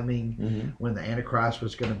second coming, Mm-hmm. when the Antichrist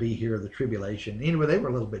was going to be here, the tribulation. Anyway, they were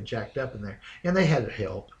a little bit jacked up in there, and they had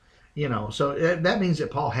help, So that means that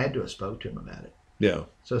Paul had to have spoke to him about it. Yeah.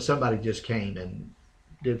 So somebody just came and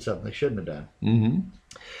did something they shouldn't have done. Mm-hmm.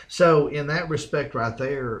 So in that respect right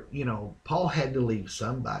there, Paul had to leave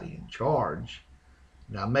somebody in charge.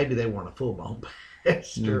 Now, maybe they weren't a full-blown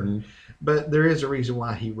pastor, Mm-hmm. but there is a reason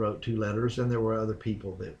why he wrote 2 letters, and there were other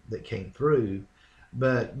people that came through.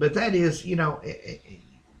 But that is,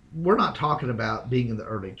 we're not talking about being in the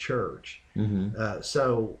early church. Mm-hmm.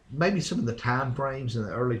 So maybe some of the time frames in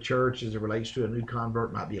the early church as it relates to a new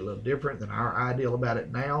convert might be a little different than our ideal about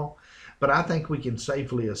it now. But I think we can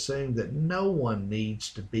safely assume that no one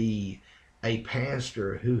needs to be a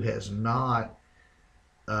pastor who has not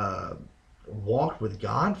walked with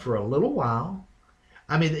God for a little while.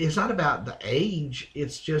 I mean, it's not about the age.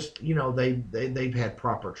 It's just, they've had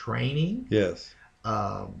proper training. Yes.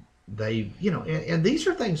 They've, and these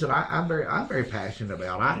are things that I'm very passionate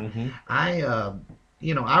about. Mm-hmm. I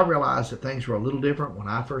I realized that things were a little different when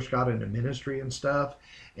I first got into ministry and stuff.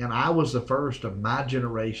 And I was the first of my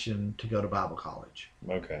generation to go to Bible college.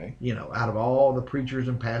 Okay. Out of all the preachers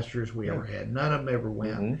and pastors we Yeah. ever had, none of them ever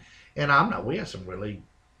went. Mm-hmm. And we had some really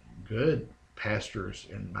good pastors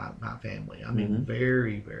in my family. I mean,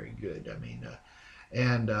 very, very good. I mean,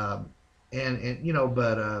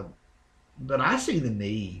 but I see the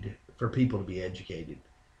need for people to be educated.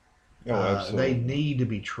 Oh, absolutely. They need to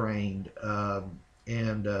be trained.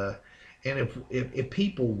 And if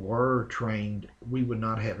people were trained, we would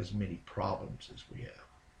not have as many problems as we have.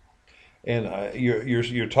 And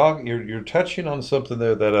you're touching on something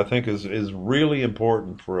there that I think is really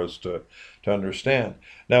important for us to understand.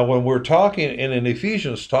 Now, when we're talking, and in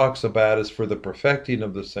Ephesians talks about is for the perfecting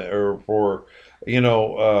of or for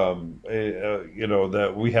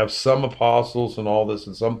that we have some apostles and all this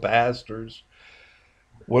and some pastors.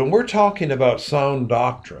 When we're talking about sound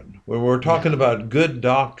doctrine, when we're talking about good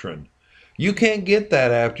doctrine, you can't get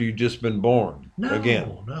that after you've just been born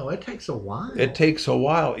again. No, it takes a while. It takes a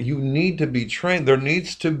while. You need to be trained. You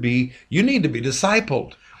need to be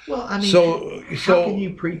discipled. Well, I mean, how can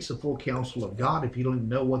you preach the full counsel of God if you don't even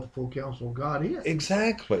know what the full counsel of God is?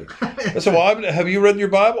 Exactly. So, have you read your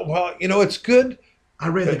Bible? Well, it's good. I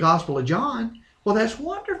read the Gospel of John. Well, that's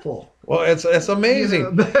wonderful. Well, it's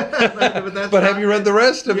amazing. But have you read the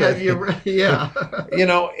rest of it? Yeah.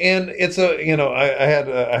 And it's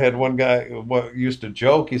I had one guy who used to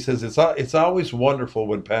joke. He says it's always wonderful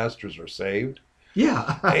when pastors are saved.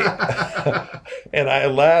 Yeah. And I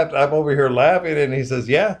laughed. I'm over here laughing, and he says,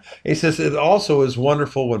 "Yeah." He says it also is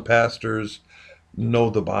wonderful when pastors know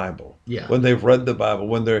the Bible. Yeah. When they've read the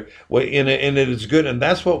Bible, and it is good, and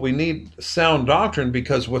that's what we need, sound doctrine,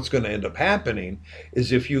 because what's going to end up happening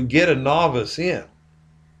is if you get a novice in.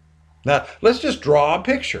 Now, let's just draw a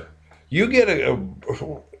picture. You get a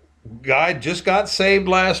guy just got saved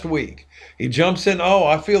last week. He jumps in,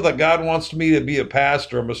 I feel that God wants me to be a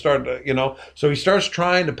pastor. I'm going to start, so he starts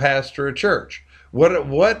trying to pastor a church.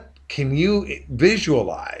 What can you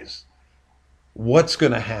visualize? What's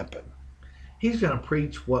going to happen? He's going to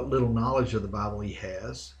preach what little knowledge of the Bible he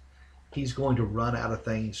has. He's going to run out of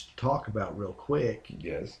things to talk about real quick.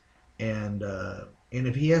 Yes. And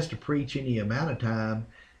if he has to preach any amount of time,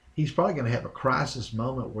 he's probably going to have a crisis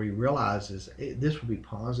moment where he realizes this would be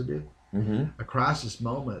positive. Mm-hmm. A crisis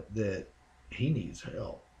moment that he needs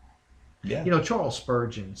help. Yeah. Charles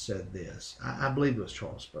Spurgeon said this. I believe it was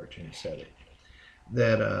Charles Spurgeon who said it.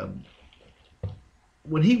 That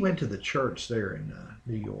when he went to the church there in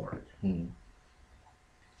New York,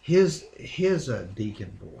 his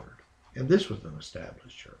deacon board, and this was an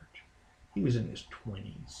established church. He was in his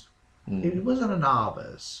 20s. He wasn't a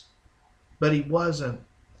novice, but he wasn't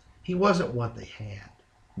what they had.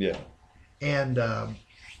 Yeah. And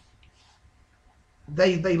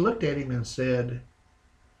they looked at him and said,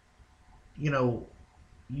 you've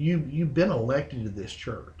been elected to this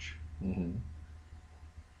church. Mm-hmm.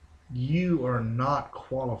 You are not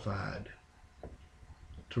qualified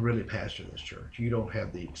to really pastor this church. You don't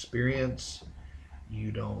have the experience.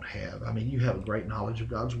 You don't have, you have a great knowledge of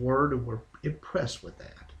God's word, and we're impressed with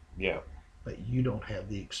that. Yeah. But you don't have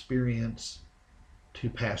the experience to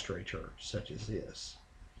pastor a church such as this.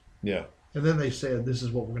 Yeah. And then they said, this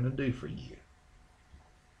is what we're going to do for you.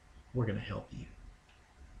 We're going to help you.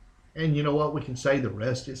 And you know what? We can say the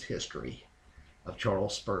rest is history of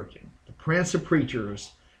Charles Spurgeon, the prince of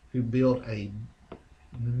preachers who built a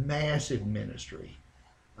massive ministry.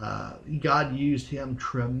 God used him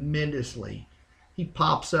tremendously. He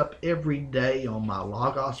pops up every day on my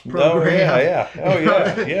Logos program. Oh yeah. Oh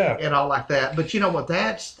yeah, yeah. And all like that. But you know what?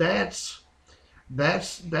 That's the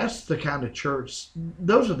kind of church.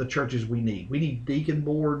 Those are the churches we need. We need deacon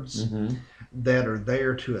boards that are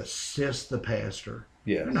there to assist the pastor.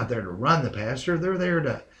 Yeah. They're not there to run the pastor. They're there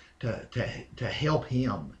to help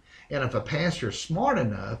him. And if a pastor's smart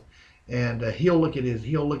enough, and he'll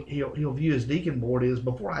view his deacon board as,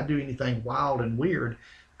 before I do anything wild and weird,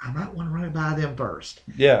 I might want to run it by them first.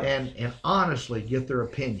 Yeah. And honestly get their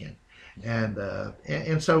opinion.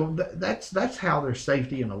 And so that's how there's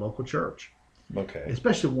safety in a local church. Okay.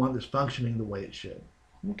 Especially one that's functioning the way it should.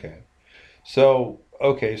 Okay. So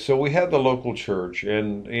we had the local church,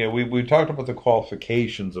 and we talked about the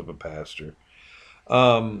qualifications of a pastor.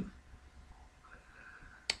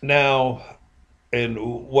 Now, and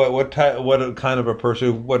what kind of a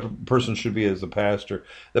person, what person should be as a pastor?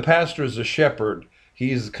 The pastor is a shepherd.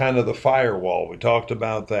 He's kind of the firewall. We talked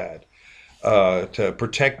about that, to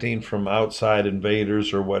protecting from outside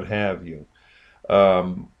invaders or what have you.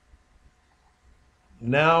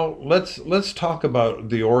 Now let's talk about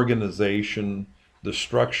the organization the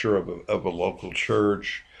structure of a local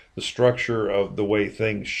church, the structure of the way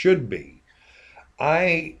things should be.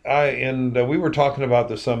 And we were talking about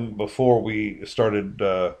this some before we started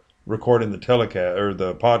recording the telecast or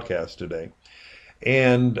the podcast today.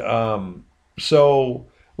 And so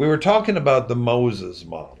we were talking about the Moses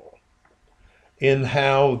model in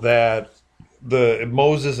how that the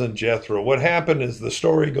Moses and Jethro, what happened is the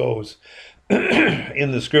story goes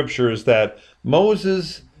in the scriptures that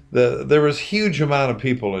Moses, there was a huge amount of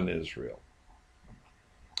people in Israel.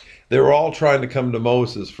 They were all trying to come to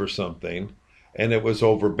Moses for something, and it was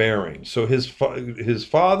overbearing. So his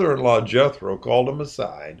father-in-law Jethro called him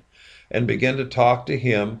aside and began to talk to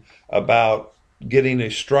him about getting a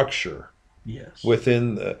structure. Yes.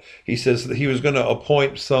 He says that he was going to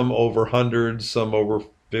appoint some over hundreds, some over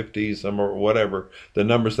 50, some or whatever the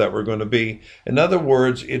numbers that were going to be. In other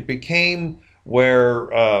words, it became where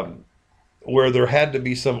there had to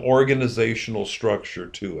be some organizational structure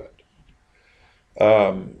to it.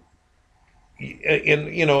 And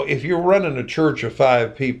if you're running a church of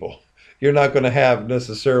 5 people, you're not going to have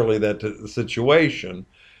necessarily that situation.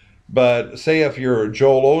 But say if you're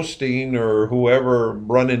Joel Osteen or whoever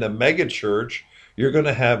running a mega church, you're going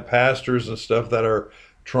to have pastors and stuff that are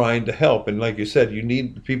trying to help. And like you said, you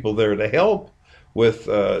need people there to help with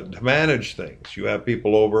to manage things. You have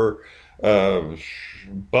people over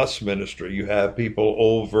bus ministry. You have people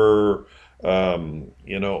over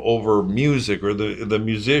over music or the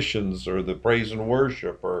musicians or the praise and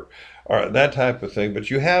worship or that type of thing. But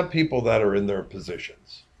you have people that are in their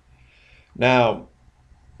positions. Now,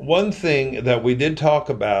 one thing that we did talk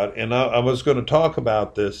about, and I was going to talk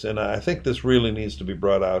about this, and I think this really needs to be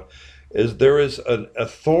brought out, is there is an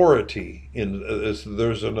authority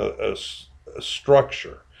there's a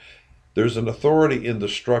structure. There's an authority in the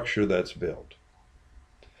structure that's built.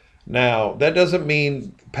 Now, that doesn't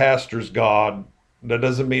mean pastor's God. That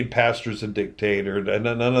doesn't mean pastor's a dictator.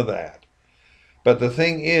 None of that. But the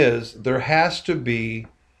thing is, there has to be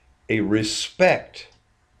a respect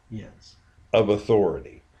Yes. of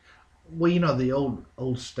authority. Well, the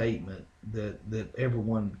old statement that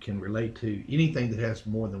everyone can relate to: anything that has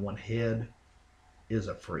more than one head is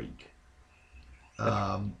a freak.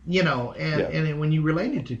 And when you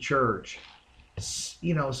relate it to church,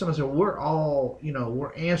 someone said, we're all,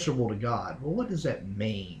 we're answerable to God. Well, what does that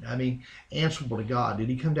mean? I mean, answerable to God. Did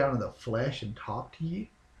he come down in the flesh and talk to you?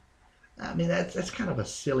 I mean, that's kind of a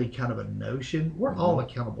silly kind of a notion. We're all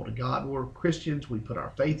accountable to God. We're Christians. We put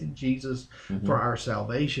our faith in Jesus for our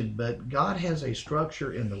salvation. But God has a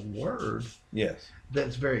structure in the Word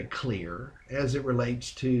that's very clear as it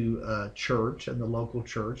relates to church and the local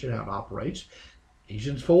church and how it operates.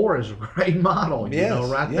 Ephesians 4 is a great model,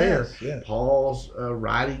 there. Yes. Paul's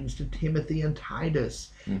writings to Timothy and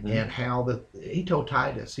Titus, and how he told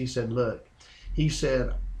Titus, he said, look, he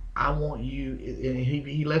said, I want you, and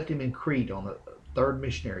he left him in Crete on the 3rd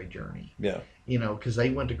missionary journey. Yeah. Because they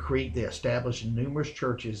went to Crete, they established numerous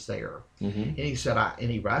churches there. And he said, and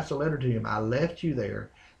he writes a letter to him, I left you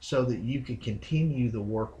there so that you could continue the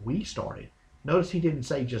work we started. Notice he didn't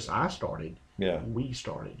say just I started. Yeah. We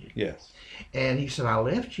started it. Yes. And he said, I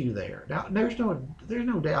left you there. Now, there's no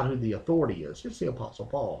doubt who the authority is. It's the Apostle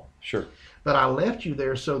Paul. Sure. But I left you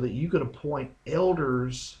there so that you could appoint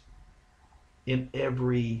elders in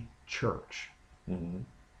every church. And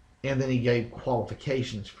then he gave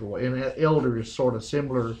qualifications for it. And elder is sort of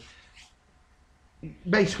similar,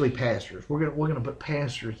 basically pastors. We're gonna put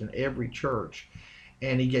pastors in every church.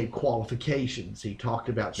 And he gave qualifications. He talked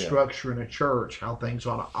about structure in a church, how things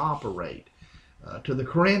ought to operate. To the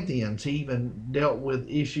Corinthians, he even dealt with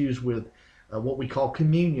issues with what we call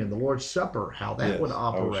communion, the Lord's Supper, how that would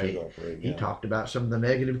operate. He talked about some of the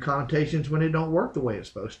negative connotations when it don't work the way it's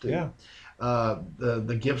supposed to. Yeah.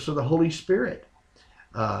 The gifts of the Holy Spirit,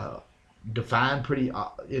 defined pretty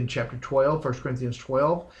in chapter 12, 1 Corinthians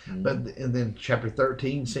 12, and then chapter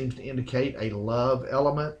 13 seems to indicate a love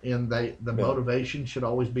element in the motivation should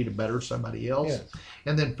always be to better somebody else. Yes.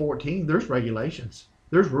 And then 14, there's regulations.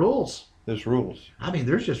 There's rules. There's rules. I mean,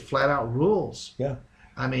 there's just flat out rules. Yeah.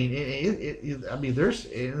 I mean, there's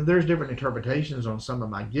different interpretations on some of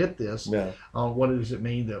them. I get this. Yeah. On what does it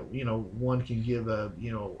mean that one can give a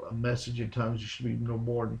message in tongues. It should be no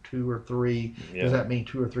more than 2 or 3. Yeah. Does that mean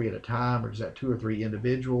 2 or 3 at a time, or is that 2 or 3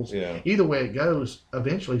 individuals? Yeah. Either way it goes,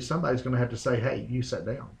 eventually somebody's going to have to say, "Hey, you sit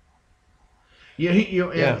down."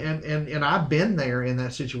 And I've been there in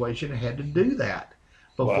that situation and had to do that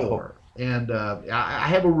before. Wow. And I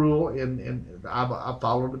have a rule, and I've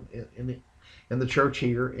followed in the church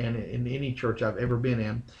here and in any church I've ever been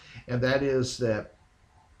in, and that is that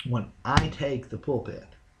when I take the pulpit,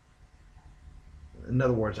 in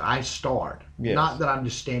other words, I start. Yes. Not that I'm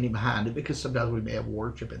just standing behind it, because sometimes we may have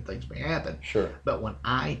worship and things may happen. Sure. But when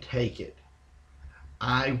I take it,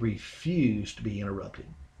 I refuse to be interrupted.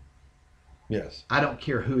 Yes. I don't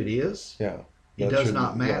care who it is. Yeah. It does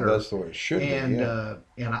not matter. Yeah, that's the way it should and, be. Yeah.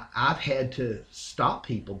 And I've had to stop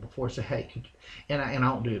people before I say, hey, and I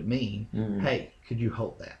don't do it mean. Mm-hmm. Hey, could you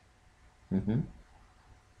hold that? Mm-hmm.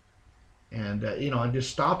 And and just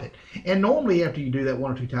stop it. And normally after you do that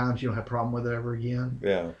 1 or 2 times, you don't have a problem with it ever again.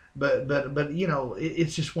 Yeah. But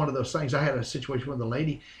it's just one of those things. I had a situation with a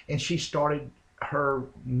lady, and she started her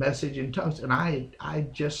message in tongues, and I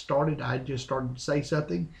just started to say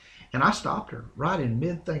something, and I stopped her right in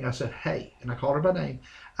mid thing. I said, hey, and I called her by name.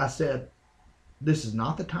 I said, this is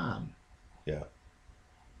not the time. Yeah.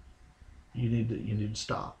 You need to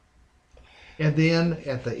stop. And then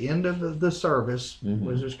at the end of the service, Mm-hmm.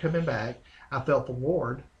 when it was coming back, I felt the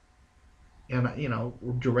Lord, and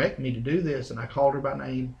direct me to do this. And I called her by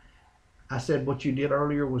name. I said, what you did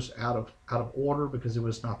earlier was out of order, because it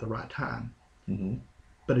was not the right time. Mm-hmm.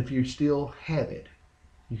 But if you still have it,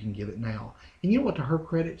 you can give it now. And you know what? To her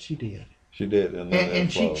credit, she did. She did, and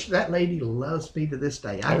that lady loves me to this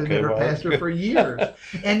day. I've been her well, pastor for years.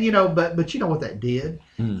 And but you know what that did?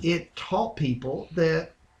 It taught people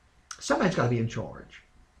that somebody's got to be in charge.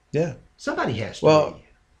 Yeah. Somebody has to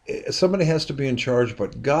be. Somebody has to be in charge,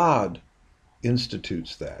 but God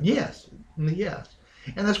institutes that. Yes. And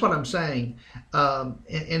that's what I'm saying.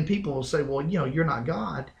 And people will say, well, you're not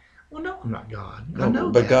God. Well, no, I'm not God. I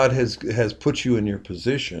know but that. God has put you in your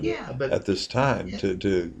position but at this time to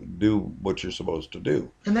do what you're supposed to do.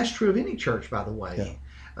 And that's true of any church, by the way.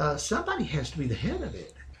 Yeah. Somebody has to be the head of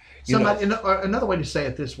it. Another way to say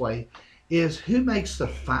it this way is, who makes the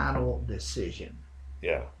final decision?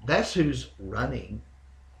 Yeah. That's who's running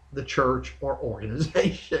the church or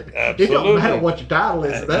organization. Absolutely. It don't matter what your title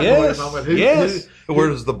is at that point. Where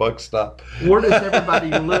does the buck stop? Where does everybody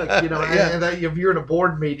look? And if you're in a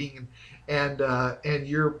board meeting and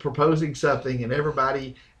you're proposing something, and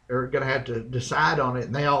everybody are going to have to decide on it,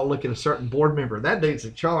 and they all look at a certain board member, that dude's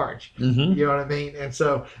in charge. Mm-hmm. You know what I mean? And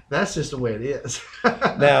so that's just the way it is.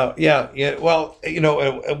 Now, yeah. Well,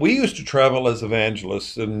 we used to travel as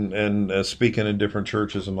evangelists and speaking in different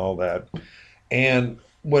churches and all that, and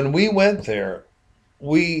when we went there,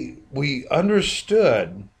 we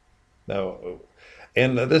understood. Now,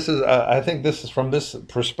 and this is I think this is from this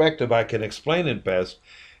perspective I can explain it best,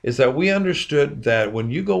 is that we understood that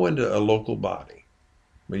when you go into a local body,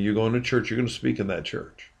 when you go into church, you're going to speak in that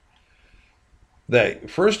church, that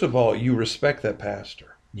first of all, you respect that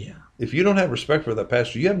pastor. Yeah. If you don't have respect for that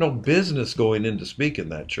pastor, you have no business going in to speak in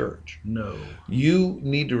that church. No. You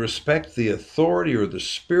need to respect the authority, or the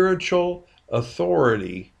spiritual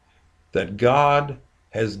authority that God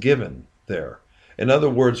has given there. In other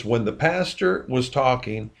words, when the pastor was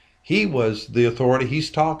talking, he was the authority.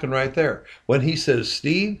 He's talking right there. When he says,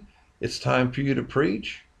 Steve, it's time for you to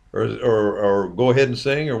preach, or go ahead and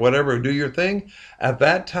sing, or whatever, do your thing. At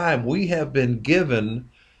that time, we have been given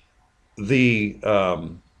the,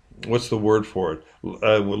 what's the word for it?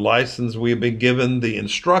 License. We have been given the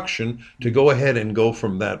instruction to go ahead and go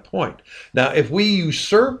from that point. Now, if we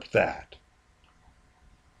usurp that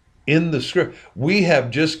in the script, we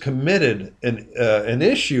have just committed an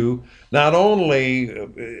issue, not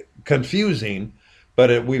only confusing,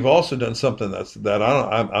 but we've also done something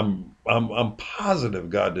I'm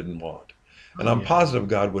positive God didn't want, and I'm positive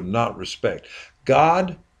God would not respect.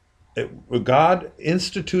 God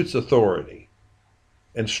institutes authority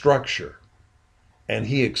and structure, and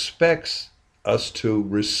He expects us to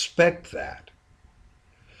respect that.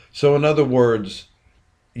 So, in other words,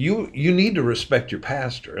 you need to respect your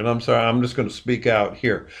pastor. And I'm sorry, I'm just going to speak out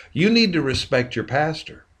here. You need to respect your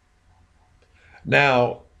pastor.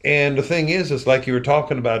 Now, and the thing is like you were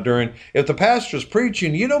talking about if the pastor's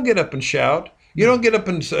preaching, you don't get up and shout. You don't get up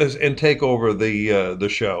and take over the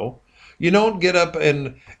show. You don't get up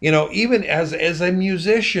and, even as a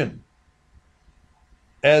musician,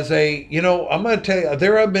 I'm going to tell you,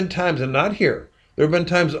 there have been times, and not here, there have been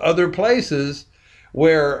times other places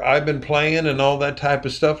where I've been playing and all that type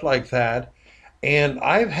of stuff like that, and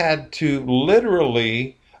I've had to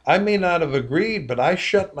literally, I may not have agreed, but I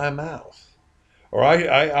shut my mouth, or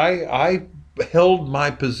I held my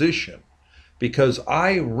position, because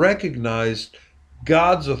I recognized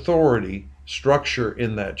God's authority structure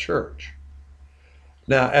in that church.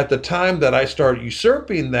 Now, at the time that I start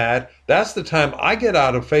usurping that, that's the time I get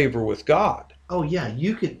out of favor with God. Oh yeah,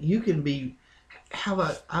 you can be.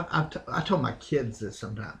 I told my kids this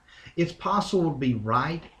sometimes. It's possible to be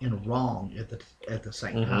right and wrong at the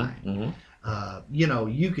same time.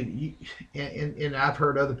 Mm-hmm. You can, and I've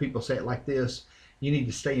heard other people say it like this. you need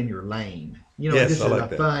to stay in your lane. Yes, this I is like a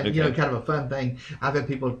that. fun, Okay. kind of a fun thing. I've had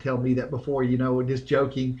people tell me that before, just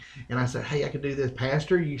joking. And I said, hey, I could do this.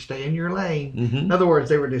 Pastor, you stay in your lane. In Mm-hmm. other words,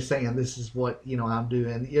 they were just saying, this is what, I'm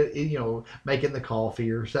doing, making the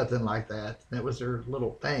coffee or something like that. That was their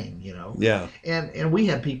little thing. Yeah. And we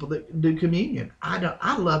have people that do communion.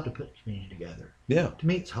 I love to put communion together. Yeah. To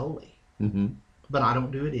me, it's holy. Mm-hmm. But I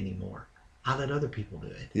don't do it anymore. I let other people do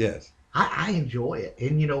it. Yes. I enjoy it.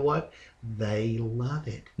 And you know what? They love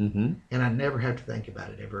it. Mm-hmm. And I never have to think about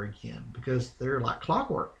it ever again because they're like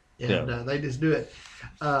clockwork. And Yeah. they just do it.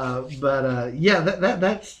 Yeah,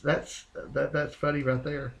 that's funny right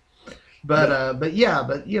there.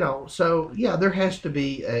 So yeah, there has to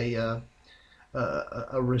be a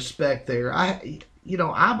respect there.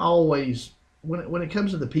 I'm always when it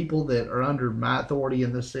comes to the people that are under my authority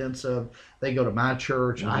in the sense of they go to my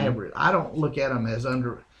church, Mm-hmm. I don't look at them as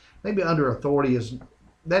under authority is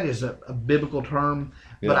that is a biblical term,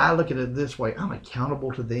 but Yeah. I look at it this way: I'm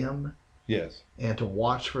accountable to them Yes. and to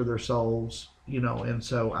watch for their souls, and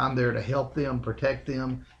so I'm there to help them, protect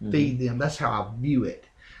them, Mm-hmm. feed them. That's how I view it.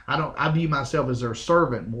 I view myself as their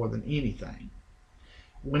servant more than anything.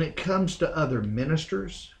 When it comes to other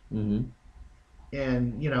ministers Mm-hmm.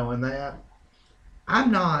 and that,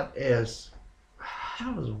 I'm not as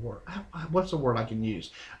what's the word I can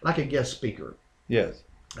use? Like a guest speaker. Yes.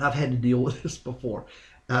 I've had to deal with this before.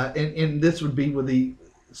 And this would be with the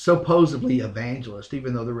supposedly evangelist,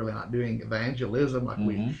 even though they're really not doing evangelism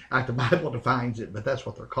Mm-hmm. like the Bible defines it, but that's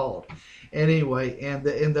what they're called. Anyway, and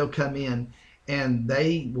they'll come in and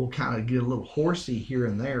they will kind of get a little horsey here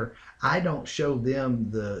and there. I don't show them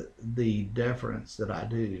the deference that I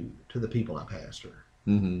do to the people I pastor.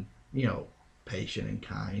 Mm-hmm. Patient and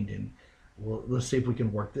kind, and well, let's see if we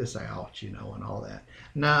can work this out, and all that.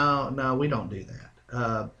 No, we don't do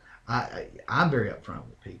that. I'm very upfront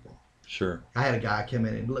with people. Sure. I had a guy come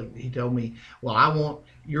in and look. He told me, "Well, I want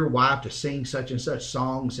your wife to sing such and such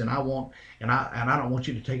songs, and I don't want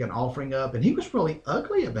you to take an offering up." And he was really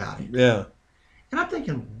ugly about it. Yeah. And I'm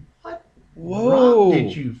thinking, what Whoa. rock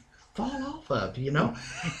did you fall off of? And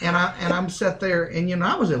I'm sat there, and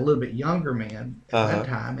I was a little bit younger man at that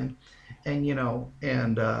time, and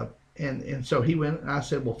so he went, and I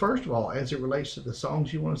said, well, first of all, as it relates to the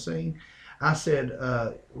songs you want to sing, I said,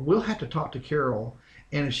 we'll have to talk to Carol,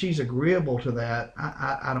 and if she's agreeable to that,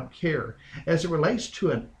 I don't care. As it relates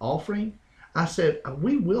to an offering, I said,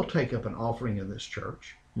 we will take up an offering in this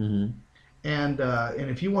church. Mm-hmm. And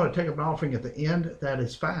if you want to take up an offering at the end, that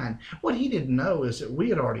is fine. What he didn't know is that we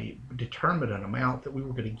had already determined an amount that we were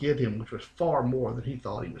going to give him, which was far more than he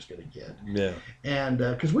thought he was going to get. Yeah. And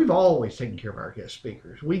because we've always taken care of our guest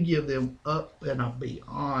speakers, we give them up and up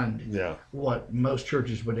beyond what most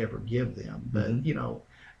churches would ever give them. But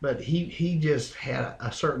but he just had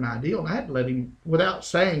a certain ideal, and I had to let him, without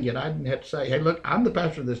saying it. I didn't have to say, "Hey, look, I'm the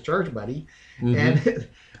pastor of this church, buddy," Mm-hmm.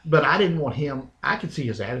 but I didn't want him. I could see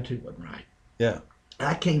his attitude wasn't right. Yeah.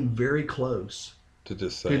 I came very close To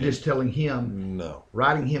just say to just telling him, no.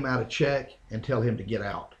 writing him out a check and tell him to get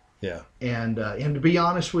out. Yeah. And to be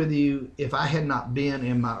honest with you, if I had not been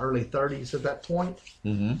in my early 30s at that point,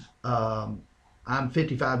 Mm-hmm. I'm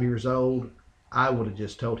 55 years old. I would have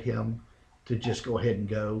just told him to just go ahead and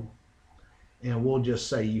go. And we'll just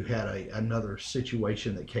say you had another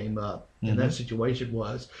situation that came up. And that situation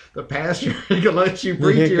was the pastor could let you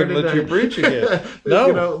preach here today. Let you preach again.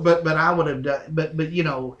 No. But I would have done. But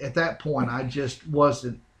at that point, I just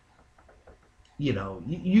wasn't.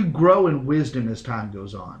 You grow in wisdom as time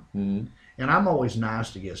goes on. Mm-hmm. And I'm always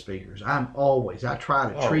nice to guest speakers. I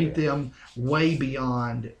try to treat them way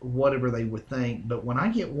beyond whatever they would think. But when I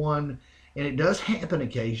get one, and it does happen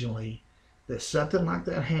occasionally, that something like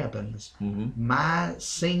that happens, my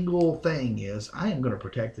single thing is I am going to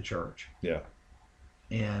protect the church. Yeah.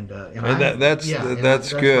 And that's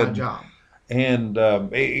that's good. my job. And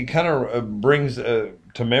it kind of brings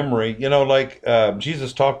to memory, like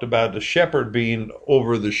Jesus talked about the shepherd being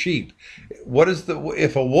over the sheep.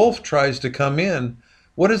 If a wolf tries to come in,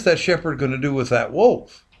 what is that shepherd going to do with that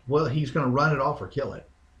wolf? Well, he's going to run it off or kill it.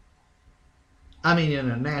 I mean, in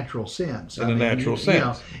a natural sense.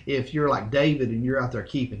 If you're like David and you're out there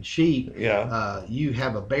keeping sheep, you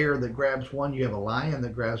have a bear that grabs one, you have a lion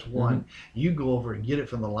that grabs one, you go over and get it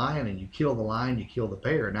from the lion and you kill the lion, you kill the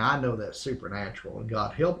bear. Now, I know that's supernatural and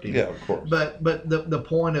God helped him. Yeah, of course. But the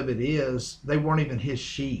point of it is they weren't even his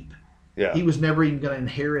sheep. Yeah. He was never even going to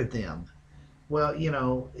inherit them. Well, in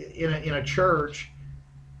a church,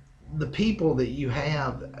 the people that you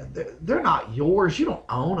have, they're not yours. You don't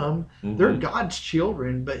own them. They're God's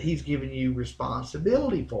children, but he's giving you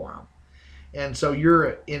responsibility for them. And so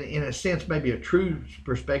you're, in a sense, maybe a true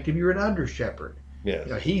perspective, you're an under shepherd.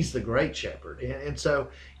 Yes. He's the great shepherd, and so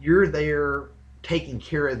you're there taking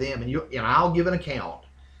care of them, and I'll give an account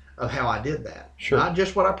of how I did that. Sure. Not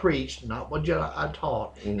just what I preached, not what I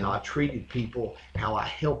taught, Mm-hmm. how I treated people, how I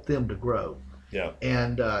helped them to grow. Yeah.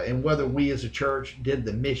 And whether we as a church did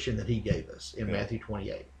the mission that he gave us in Matthew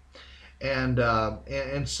 28. And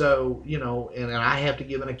so, and I have to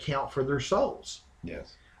give an account for their souls.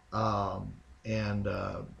 Yes. And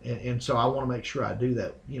so I want to make sure I do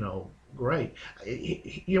that, great.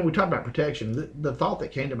 We talked about protection. The thought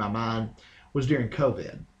that came to my mind was during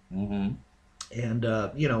COVID. Mm-hmm. And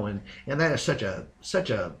and that is such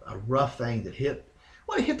a rough thing that hit.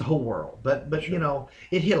 Well, it hit the whole world, but Sure.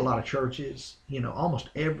 It hit a lot of churches.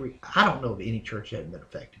 Almost every. I don't know of any church that hadn't been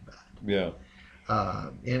affected by it. Yeah.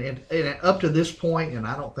 And up to this point, and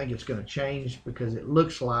I don't think it's going to change because it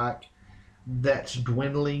looks like that's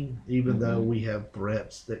dwindling. Even though we have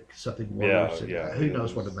threats that something worse. Yeah. Who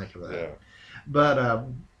knows what to make of that? Yeah.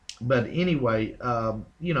 But anyway,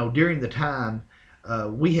 during the time.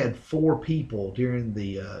 We had 4 people during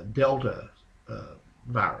the Delta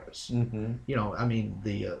virus. Mm-hmm.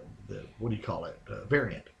 The what do you call it?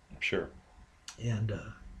 Variant. Sure. And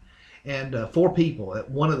 4 people.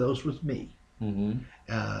 One of those was me. Mm-hmm.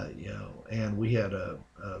 And we had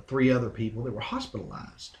 3 other people that were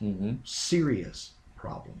hospitalized. Mm-hmm. Serious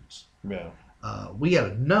problems. Yeah. We had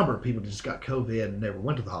a number of people that just got COVID and never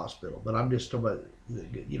went to the hospital. But I'm just talking about,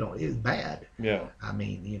 it was bad. Yeah.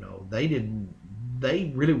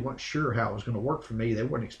 They really weren't sure how it was going to work for me. They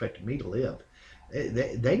weren't expecting me to live.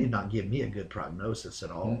 They did not give me a good prognosis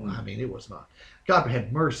at all. Mm-hmm. It was not. God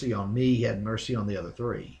had mercy on me. He had mercy on the other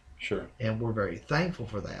 3. Sure. And we're very thankful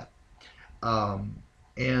for that. One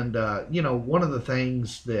of the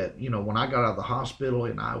things that, when I got out of the hospital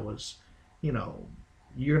and I was,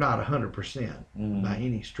 you're not 100% by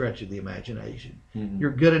any stretch of the imagination. Mm-hmm.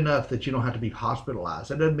 You're good enough that you don't have to be hospitalized.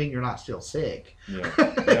 That doesn't mean you're not still sick. Yeah.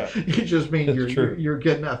 Yeah. It just means you're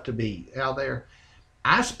good enough to be out there.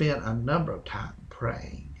 I spent a number of time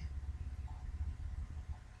praying.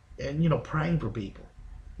 And, praying for people.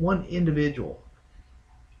 One individual,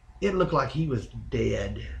 it looked like he was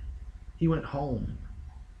dead. He went home.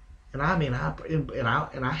 And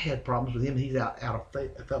I had problems with him. He's out of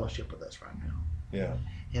fellowship with us right now. Yeah.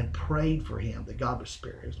 And prayed for him that God would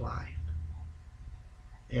spare his life.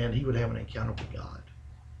 And he would have an encounter with God.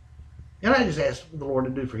 And I just asked the Lord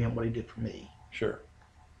to do for him what he did for me. Sure.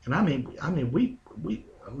 And we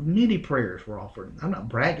many prayers were offered. I'm not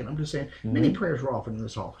bragging. I'm just saying many prayers were offered in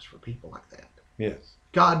this office for people like that. Yes.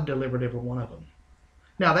 God delivered every one of them.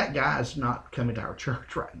 Now that guy's not coming to our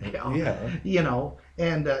church right now. Yeah.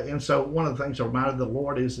 And so one of the things I reminded the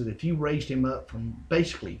Lord is that if you raised him up from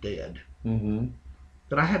basically dead,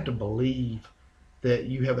 that I have to believe that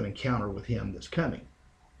you have an encounter with him that's coming.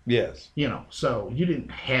 Yes. So you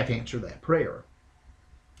didn't half answer that prayer.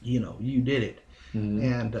 You did it.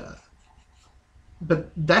 And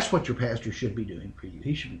but that's what your pastor should be doing for you.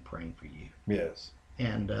 He should be praying for you. Yes.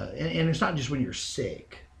 And it's not just when you're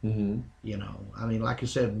sick. Like I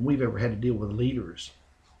said, when we've ever had to deal with leaders,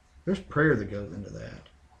 there's prayer that goes into that.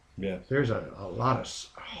 Yes. There's a lot of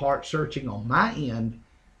heart searching on my end.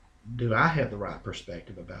 Do I have the right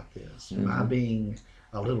perspective about this? Am I being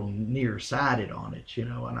a little nearsighted on it?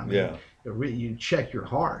 You check your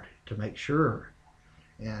heart to make sure.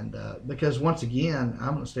 And because once again,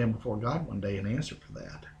 I'm going to stand before God one day and answer for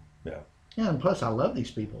that. Yeah. And plus, I love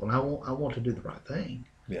these people, and I want to do the right thing.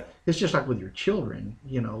 Yeah. It's just like with your children,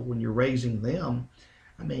 when you're raising them.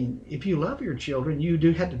 If you love your children, you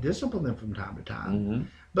do have to discipline them from time to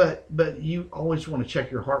time. But you always want to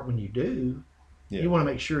check your heart when you do. Yeah. You want to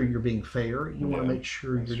make sure you're being fair. You want to make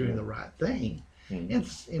sure you're doing the right thing. And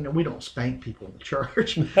we don't spank people in the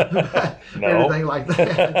church, everything like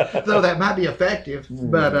that. Though that might be effective,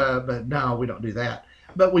 but no, we don't do that.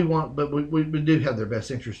 But we do have their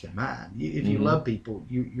best interest in mind. If you love people,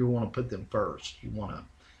 you want to put them first. You want to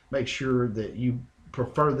make sure that you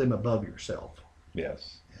prefer them above yourself.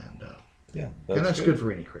 Yes. And that's good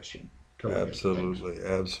for any Christian.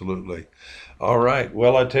 Absolutely. All right.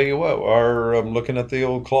 Well, I tell you what, I'm looking at the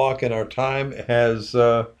old clock, and our time has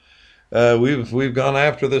we've gone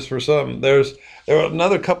after this for some. There are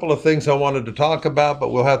another couple of things I wanted to talk about, but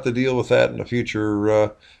we'll have to deal with that in a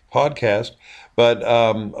future podcast. But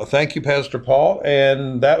thank you, Pastor Paul,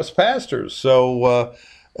 and that was Pastors. So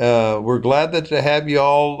we're glad to have you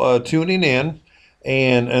all tuning in.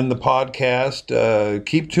 And the podcast,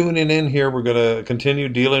 keep tuning in here. We're going to continue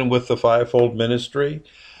dealing with the fivefold ministry.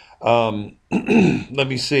 Let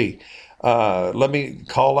me see. Let me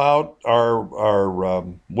call out our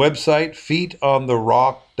website,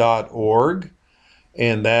 feetontherock.org.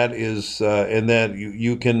 and that is and that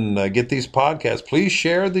you can get these podcasts. Please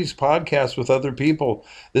share these podcasts with other people.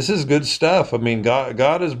 This is good stuff. I mean,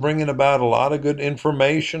 God is bringing about a lot of good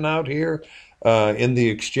information out here in the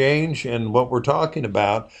exchange and what we're talking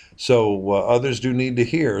about. So others do need to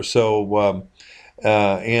hear. So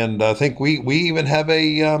and I think we even have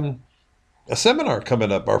a seminar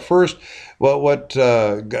coming up. Our first, well, what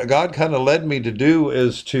God kind of led me to do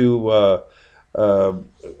is to uh,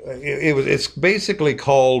 it's basically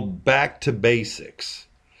called Back to Basics.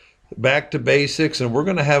 Back to Basics, and we're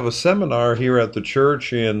going to have a seminar here at the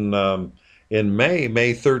church in May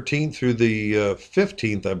 13th through the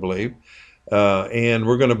 15th, I believe. And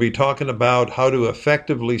we're going to be talking about how to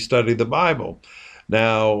effectively study the Bible.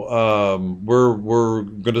 Now we're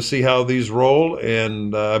going to see how these roll,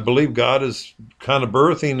 and I believe God is kind of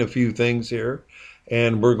birthing a few things here,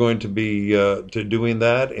 and we're going to be to doing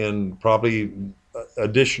that, and probably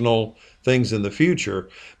additional things in the future.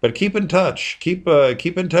 But keep in touch. Keep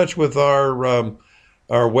in touch with our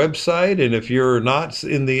website, and if you're not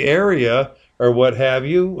in the area or what have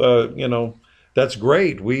you, that's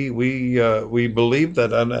great. We believe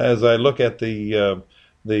that, and as I look at the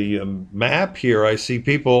map here, I see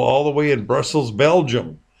people all the way in Brussels,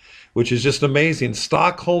 Belgium, which is just amazing.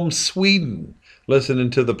 Stockholm, Sweden, listening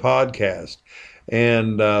to the podcast.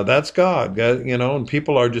 And that's God, and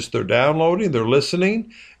people are they're downloading, they're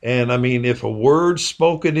listening. And I mean, if a word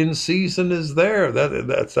spoken in season is there,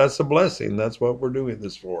 that's a blessing. That's what we're doing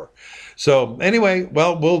this for. So anyway,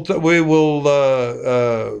 well, we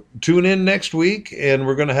will tune in next week, and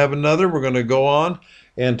we're going to have another. We're going to go on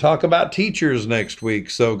and talk about teachers next week.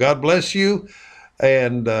 So God bless you,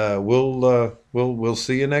 and we'll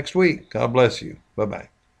see you next week. God bless you. Bye bye.